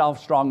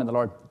yourself strong in the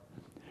Lord?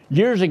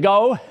 Years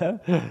ago,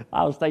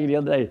 I was thinking the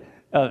other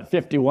day,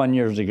 51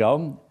 years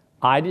ago,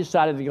 I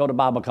decided to go to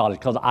Bible college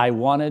because I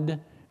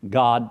wanted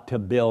God to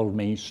build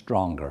me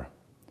stronger.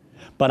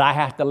 But I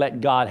have to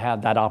let God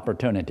have that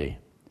opportunity.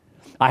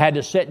 I had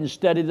to sit and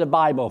study the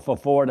Bible for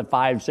 4 to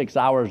 5, 6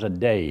 hours a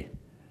day,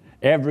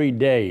 every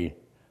day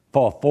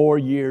for 4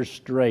 years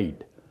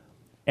straight.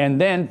 And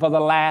then for the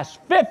last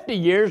 50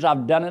 years,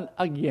 I've done it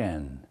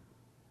again.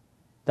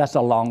 That's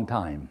a long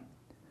time.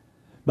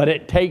 But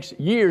it takes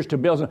years to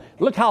build.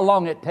 Look how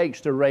long it takes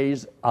to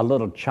raise a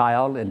little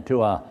child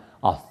into a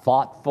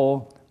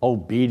thoughtful,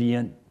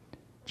 obedient,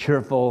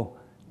 cheerful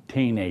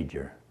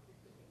teenager.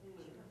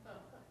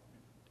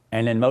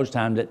 And then most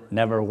times it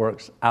never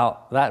works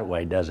out that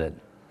way, does it?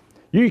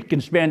 You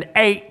can spend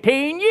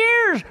 18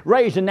 years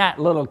raising that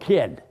little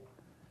kid.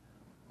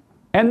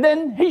 And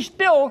then he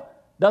still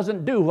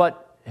doesn't do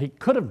what he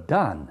could have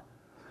done.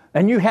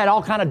 And you had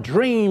all kind of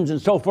dreams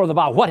and so forth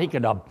about what he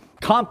could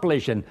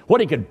accomplish and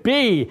what he could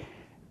be.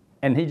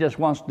 And he just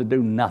wants to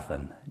do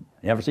nothing.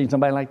 You ever seen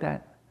somebody like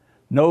that?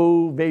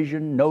 No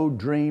vision, no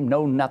dream,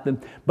 no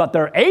nothing. But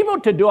they're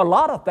able to do a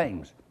lot of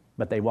things,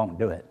 but they won't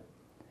do it.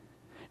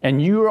 And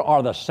you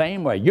are the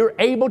same way. You're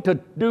able to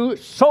do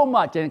so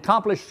much and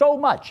accomplish so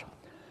much.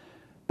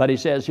 But he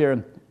says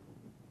here,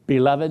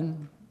 beloved,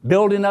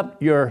 building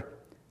up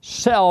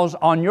yourselves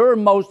on your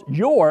most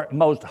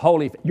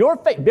holy, your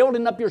faith,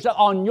 building up yourself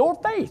on your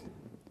faith.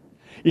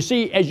 You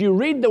see, as you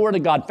read the Word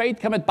of God, faith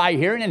cometh by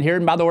hearing, and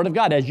hearing by the Word of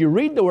God. As you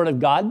read the Word of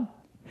God,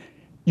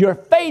 your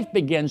faith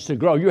begins to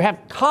grow. You have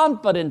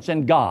confidence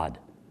in God.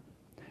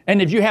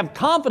 And if you have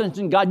confidence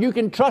in God, you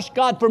can trust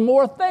God for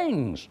more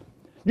things.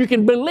 You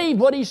can believe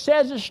what He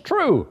says is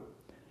true.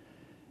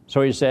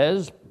 So he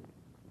says,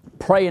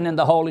 praying in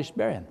the Holy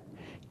Spirit.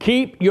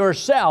 Keep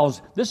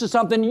yourselves. This is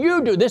something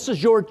you do. This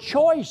is your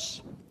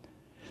choice.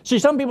 See,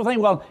 some people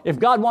think, well, if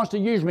God wants to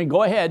use me,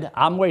 go ahead.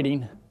 I'm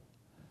waiting.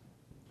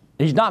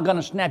 He's not going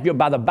to snap you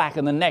by the back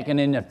of the neck and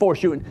then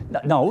force you.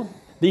 No,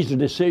 these are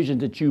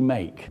decisions that you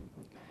make.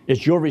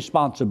 It's your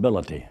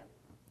responsibility.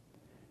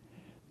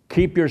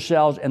 Keep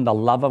yourselves in the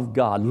love of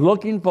God,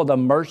 looking for the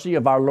mercy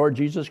of our Lord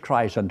Jesus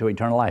Christ unto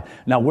eternal life.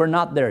 Now, we're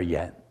not there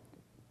yet.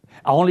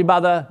 Only by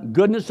the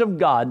goodness of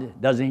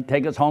God doesn't He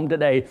take us home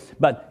today,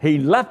 but He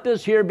left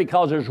us here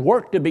because there's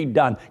work to be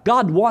done.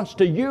 God wants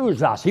to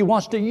use us. He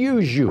wants to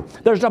use you.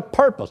 There's a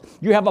purpose.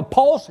 You have a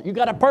pulse, you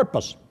got a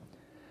purpose.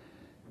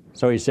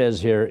 So he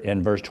says here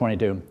in verse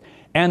 22,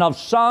 and of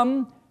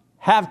some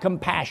have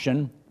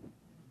compassion,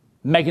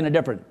 making a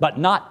difference. But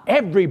not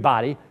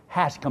everybody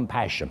has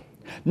compassion.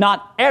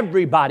 Not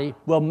everybody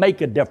will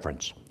make a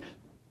difference.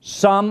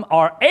 Some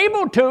are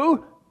able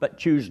to, but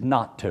choose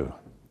not to.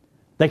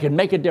 They can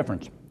make a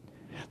difference.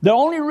 The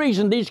only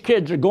reason these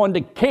kids are going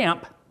to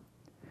camp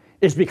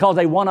is because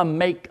they want to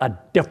make a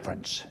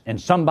difference in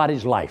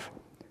somebody's life.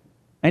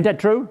 Ain't that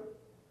true?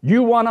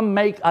 You want to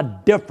make a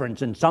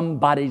difference in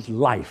somebody's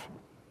life.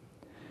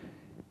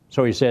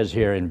 So he says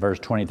here in verse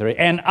 23,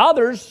 and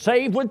others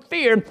saved with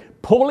fear,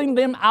 pulling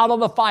them out of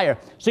the fire.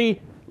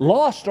 See,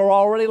 lost are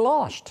already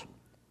lost.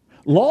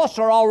 Lost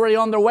are already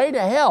on their way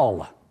to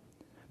hell.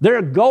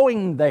 They're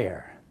going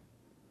there.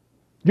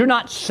 You're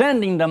not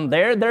sending them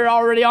there. They're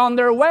already on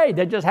their way.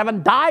 They just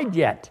haven't died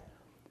yet.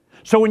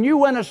 So when you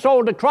win a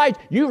soul to Christ,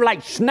 you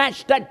like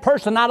snatched that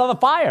person out of the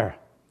fire.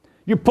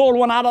 You pulled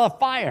one out of the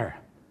fire.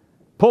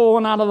 Pull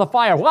one out of the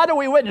fire. Why do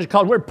we witness?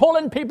 Because we're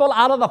pulling people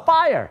out of the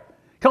fire.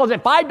 Because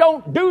if I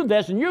don't do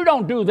this and you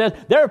don't do this,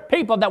 there are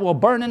people that will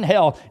burn in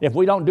hell if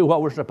we don't do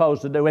what we're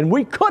supposed to do. And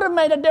we could have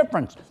made a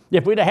difference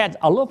if we'd have had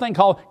a little thing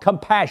called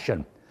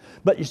compassion.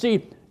 But you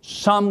see,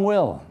 some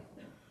will.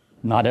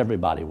 Not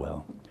everybody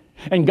will.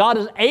 And God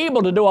is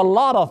able to do a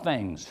lot of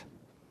things.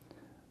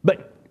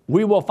 But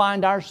we will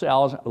find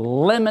ourselves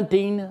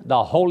limiting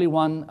the Holy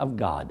One of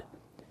God.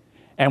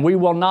 And we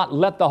will not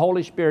let the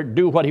Holy Spirit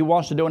do what He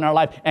wants to do in our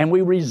life. And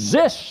we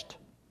resist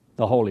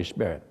the Holy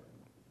Spirit.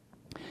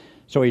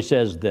 So he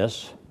says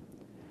this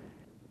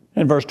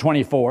in verse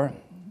 24,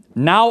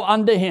 now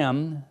unto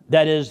him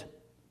that is,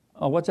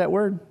 what's that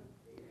word?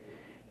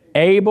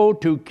 Able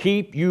to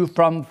keep you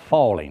from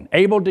falling.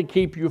 Able to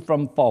keep you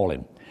from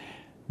falling.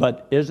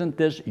 But isn't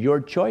this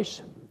your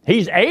choice?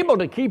 He's able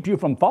to keep you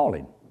from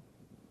falling.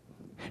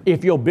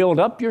 If you'll build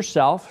up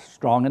yourself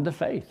strong in the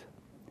faith.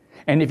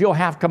 And if you'll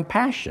have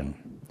compassion.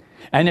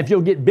 And if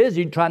you'll get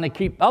busy trying to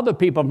keep other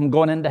people from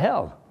going into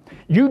hell.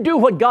 You do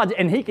what God,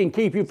 and He can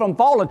keep you from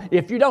falling.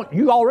 If you don't,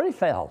 you already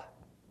fell.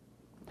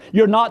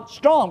 You're not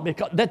strong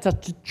because that's a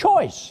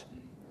choice.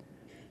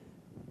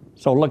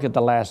 So look at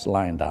the last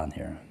line down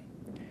here.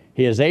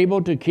 He is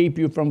able to keep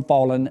you from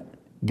falling.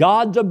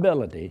 God's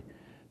ability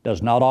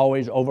does not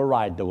always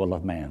override the will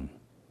of man.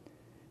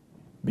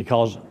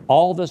 Because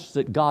all this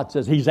that God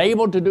says, He's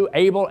able to do,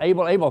 able.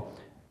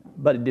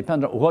 But it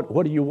depends on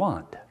what do you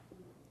want?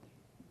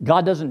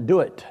 God doesn't do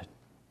it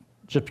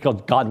just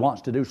because God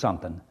wants to do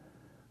something.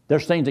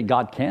 There's things that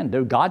God can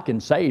do. God can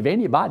save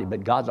anybody,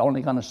 but God's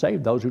only going to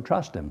save those who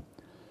trust Him.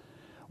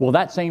 Well,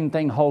 that same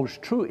thing holds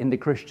true in the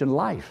Christian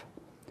life.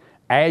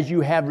 As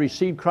you have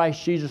received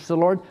Christ Jesus the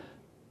Lord,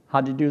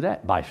 how do you do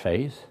that? By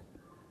faith.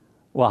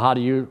 Well, how do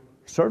you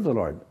serve the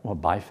Lord? Well,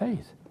 by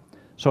faith.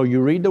 So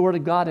you read the Word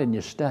of God and you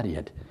study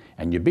it,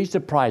 and you'd be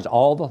surprised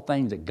all the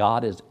things that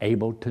God is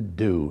able to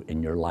do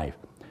in your life.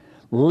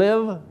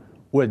 Live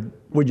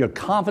with your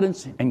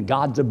confidence in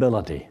God's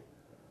ability.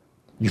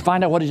 You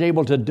find out what He's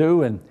able to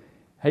do, and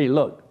hey,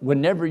 look,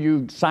 whenever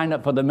you sign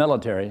up for the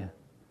military,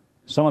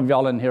 some of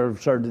y'all in here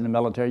have served in the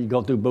military, you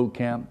go through boot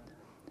camp.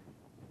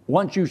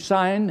 Once you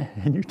sign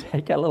and you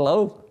take that little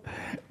oath,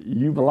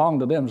 you belong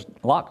to them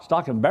lock,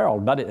 stock, and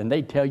barrel, buddy, and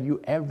they tell you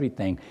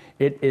everything.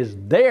 It is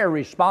their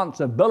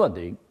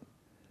responsibility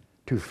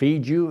to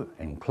feed you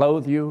and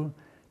clothe you,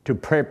 to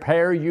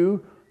prepare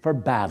you for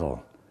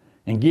battle,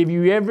 and give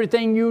you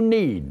everything you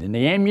need, and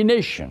the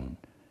ammunition,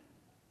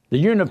 the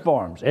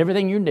uniforms,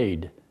 everything you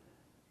need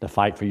to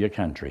fight for your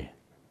country.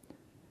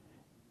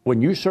 When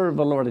you serve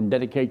the Lord and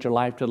dedicate your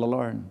life to the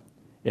Lord,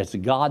 it's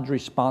God's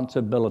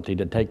responsibility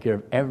to take care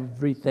of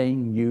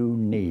everything you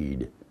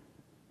need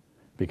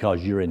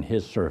because you're in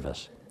His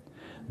service.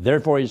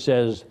 Therefore, He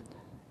says,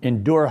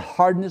 endure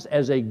hardness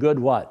as a good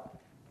what?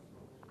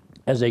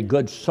 As a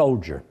good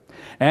soldier.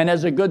 And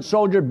as a good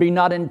soldier, be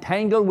not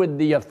entangled with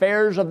the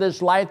affairs of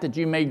this life, that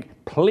you may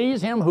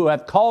please Him who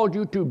hath called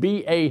you to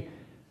be a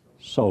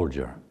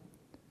soldier.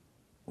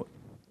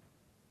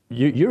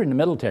 You're in the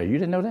military. You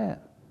didn't know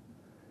that.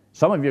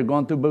 Some of you are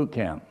going through boot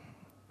camp.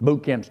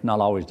 Boot camp's not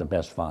always the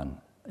best fun.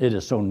 It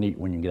is so neat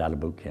when you get out of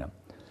boot camp.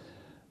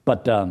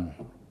 But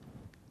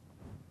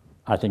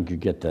I think you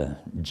get the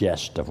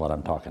gist of what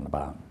I'm talking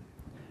about.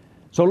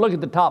 So look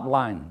at the top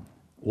line.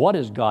 What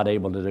is God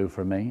able to do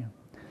for me?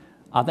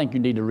 I think you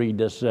need to read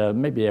this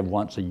maybe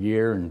once a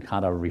year and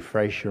kind of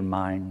refresh your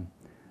mind.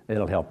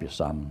 It'll help you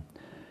some.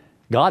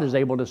 God is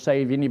able to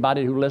save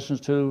anybody who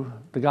listens to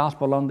the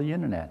gospel on the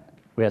internet.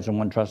 We had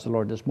someone trust the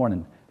Lord this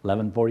morning,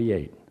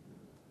 11:48.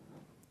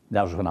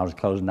 That was when I was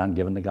closing down,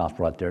 giving the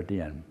gospel right there at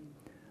the end.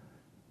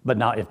 But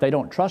now, if they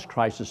don't trust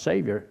Christ as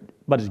Savior,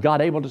 but is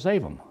God able to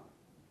save them?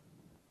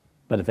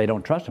 But if they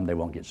don't trust Him, they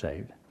won't get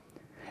saved.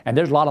 And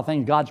there's a lot of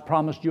things God's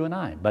promised you and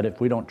I, but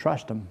if we don't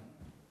trust Him,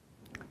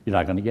 you're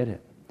not going to get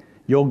it.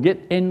 You'll get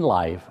in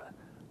life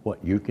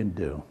what you can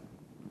do.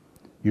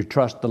 You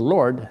trust the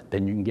Lord,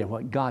 then you can get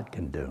what God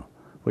can do.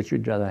 Which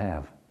you'd rather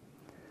have?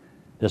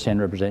 This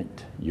hand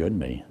represents you and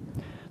me.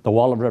 The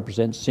wallet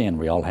represents sin.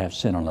 We all have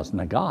sin on us.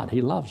 Now God,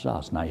 He loves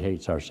us. Now He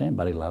hates our sin,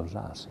 but He loves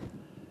us.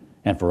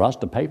 And for us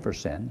to pay for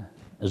sin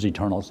is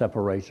eternal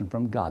separation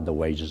from God. The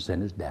wages of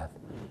sin is death.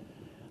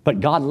 But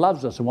God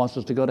loves us and wants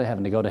us to go to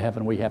heaven. To go to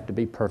heaven, we have to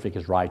be perfect,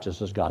 as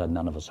righteous as God, and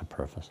none of us are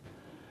perfect.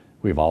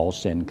 We've all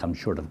sinned, come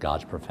short of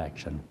God's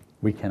perfection.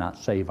 We cannot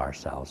save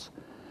ourselves.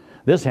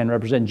 This hand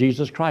represents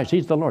Jesus Christ.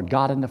 He's the Lord,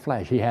 God in the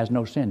flesh. He has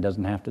no sin,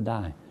 doesn't have to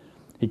die.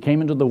 He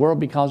came into the world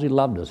because he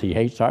loved us. He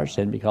hates our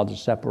sin because it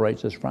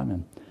separates us from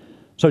him.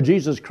 So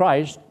Jesus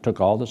Christ took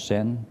all the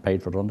sin,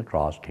 paid for it on the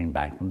cross, came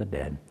back from the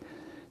dead,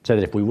 said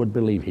that if we would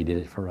believe he did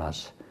it for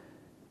us,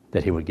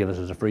 that he would give us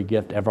as a free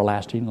gift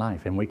everlasting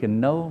life. And we can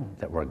know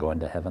that we're going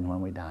to heaven when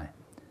we die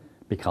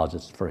because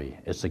it's free.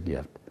 It's a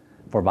gift.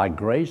 For by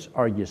grace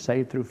are you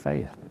saved through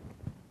faith.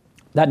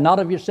 That not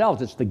of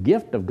yourselves, it's the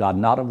gift of God,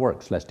 not of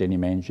works, lest any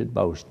man should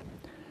boast.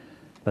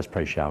 Let's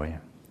pray, shall we?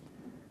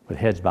 With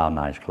heads bowed and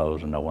eyes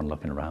closed and no one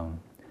looking around.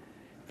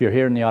 If you're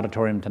here in the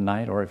auditorium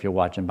tonight or if you're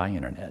watching by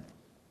internet,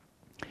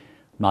 I'm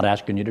not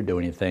asking you to do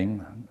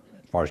anything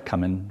as far as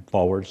coming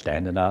forward,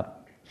 standing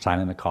up,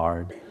 signing a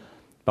card,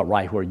 but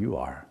right where you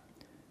are.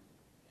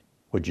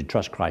 Would you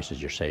trust Christ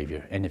as your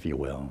Savior? And if you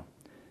will,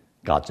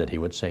 God said he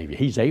would save you.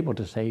 He's able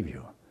to save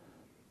you.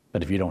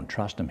 But if you don't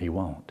trust him, he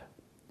won't.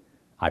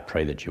 I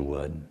pray that you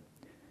would.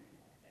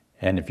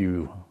 And if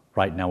you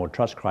right now will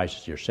trust Christ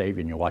as your Savior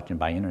and you're watching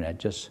by internet,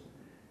 just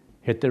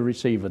hit the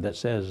receiver that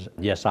says,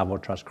 yes, I will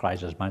trust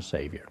Christ as my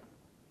Savior.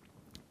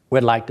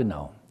 We'd like to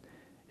know.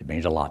 It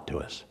means a lot to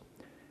us.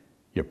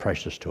 You're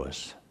precious to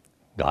us.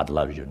 God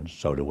loves you, and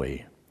so do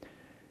we.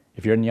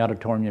 If you're in the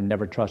auditorium, you've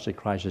never trusted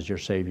Christ as your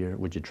Savior,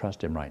 would you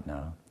trust him right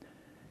now?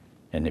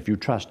 And if you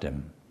trust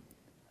him,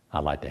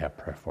 I'd like to have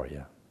prayer for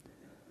you.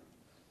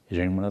 Is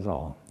there anyone at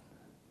all?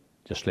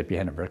 Just slip your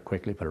hand up very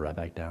quickly, put it right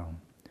back down.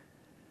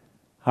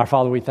 Our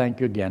Father, we thank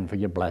you again for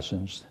your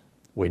blessings.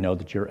 We know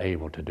that you're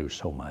able to do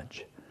so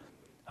much,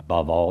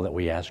 above all that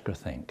we ask or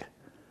think.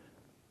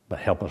 But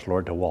help us,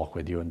 Lord, to walk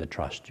with you and to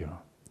trust you.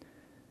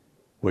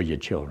 We're your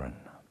children.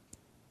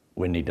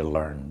 We need to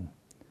learn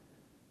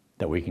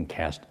that we can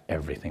cast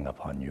everything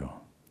upon you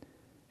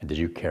and that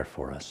you care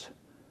for us.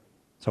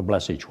 So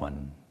bless each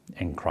one.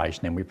 In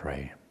Christ's name we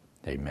pray.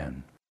 Amen.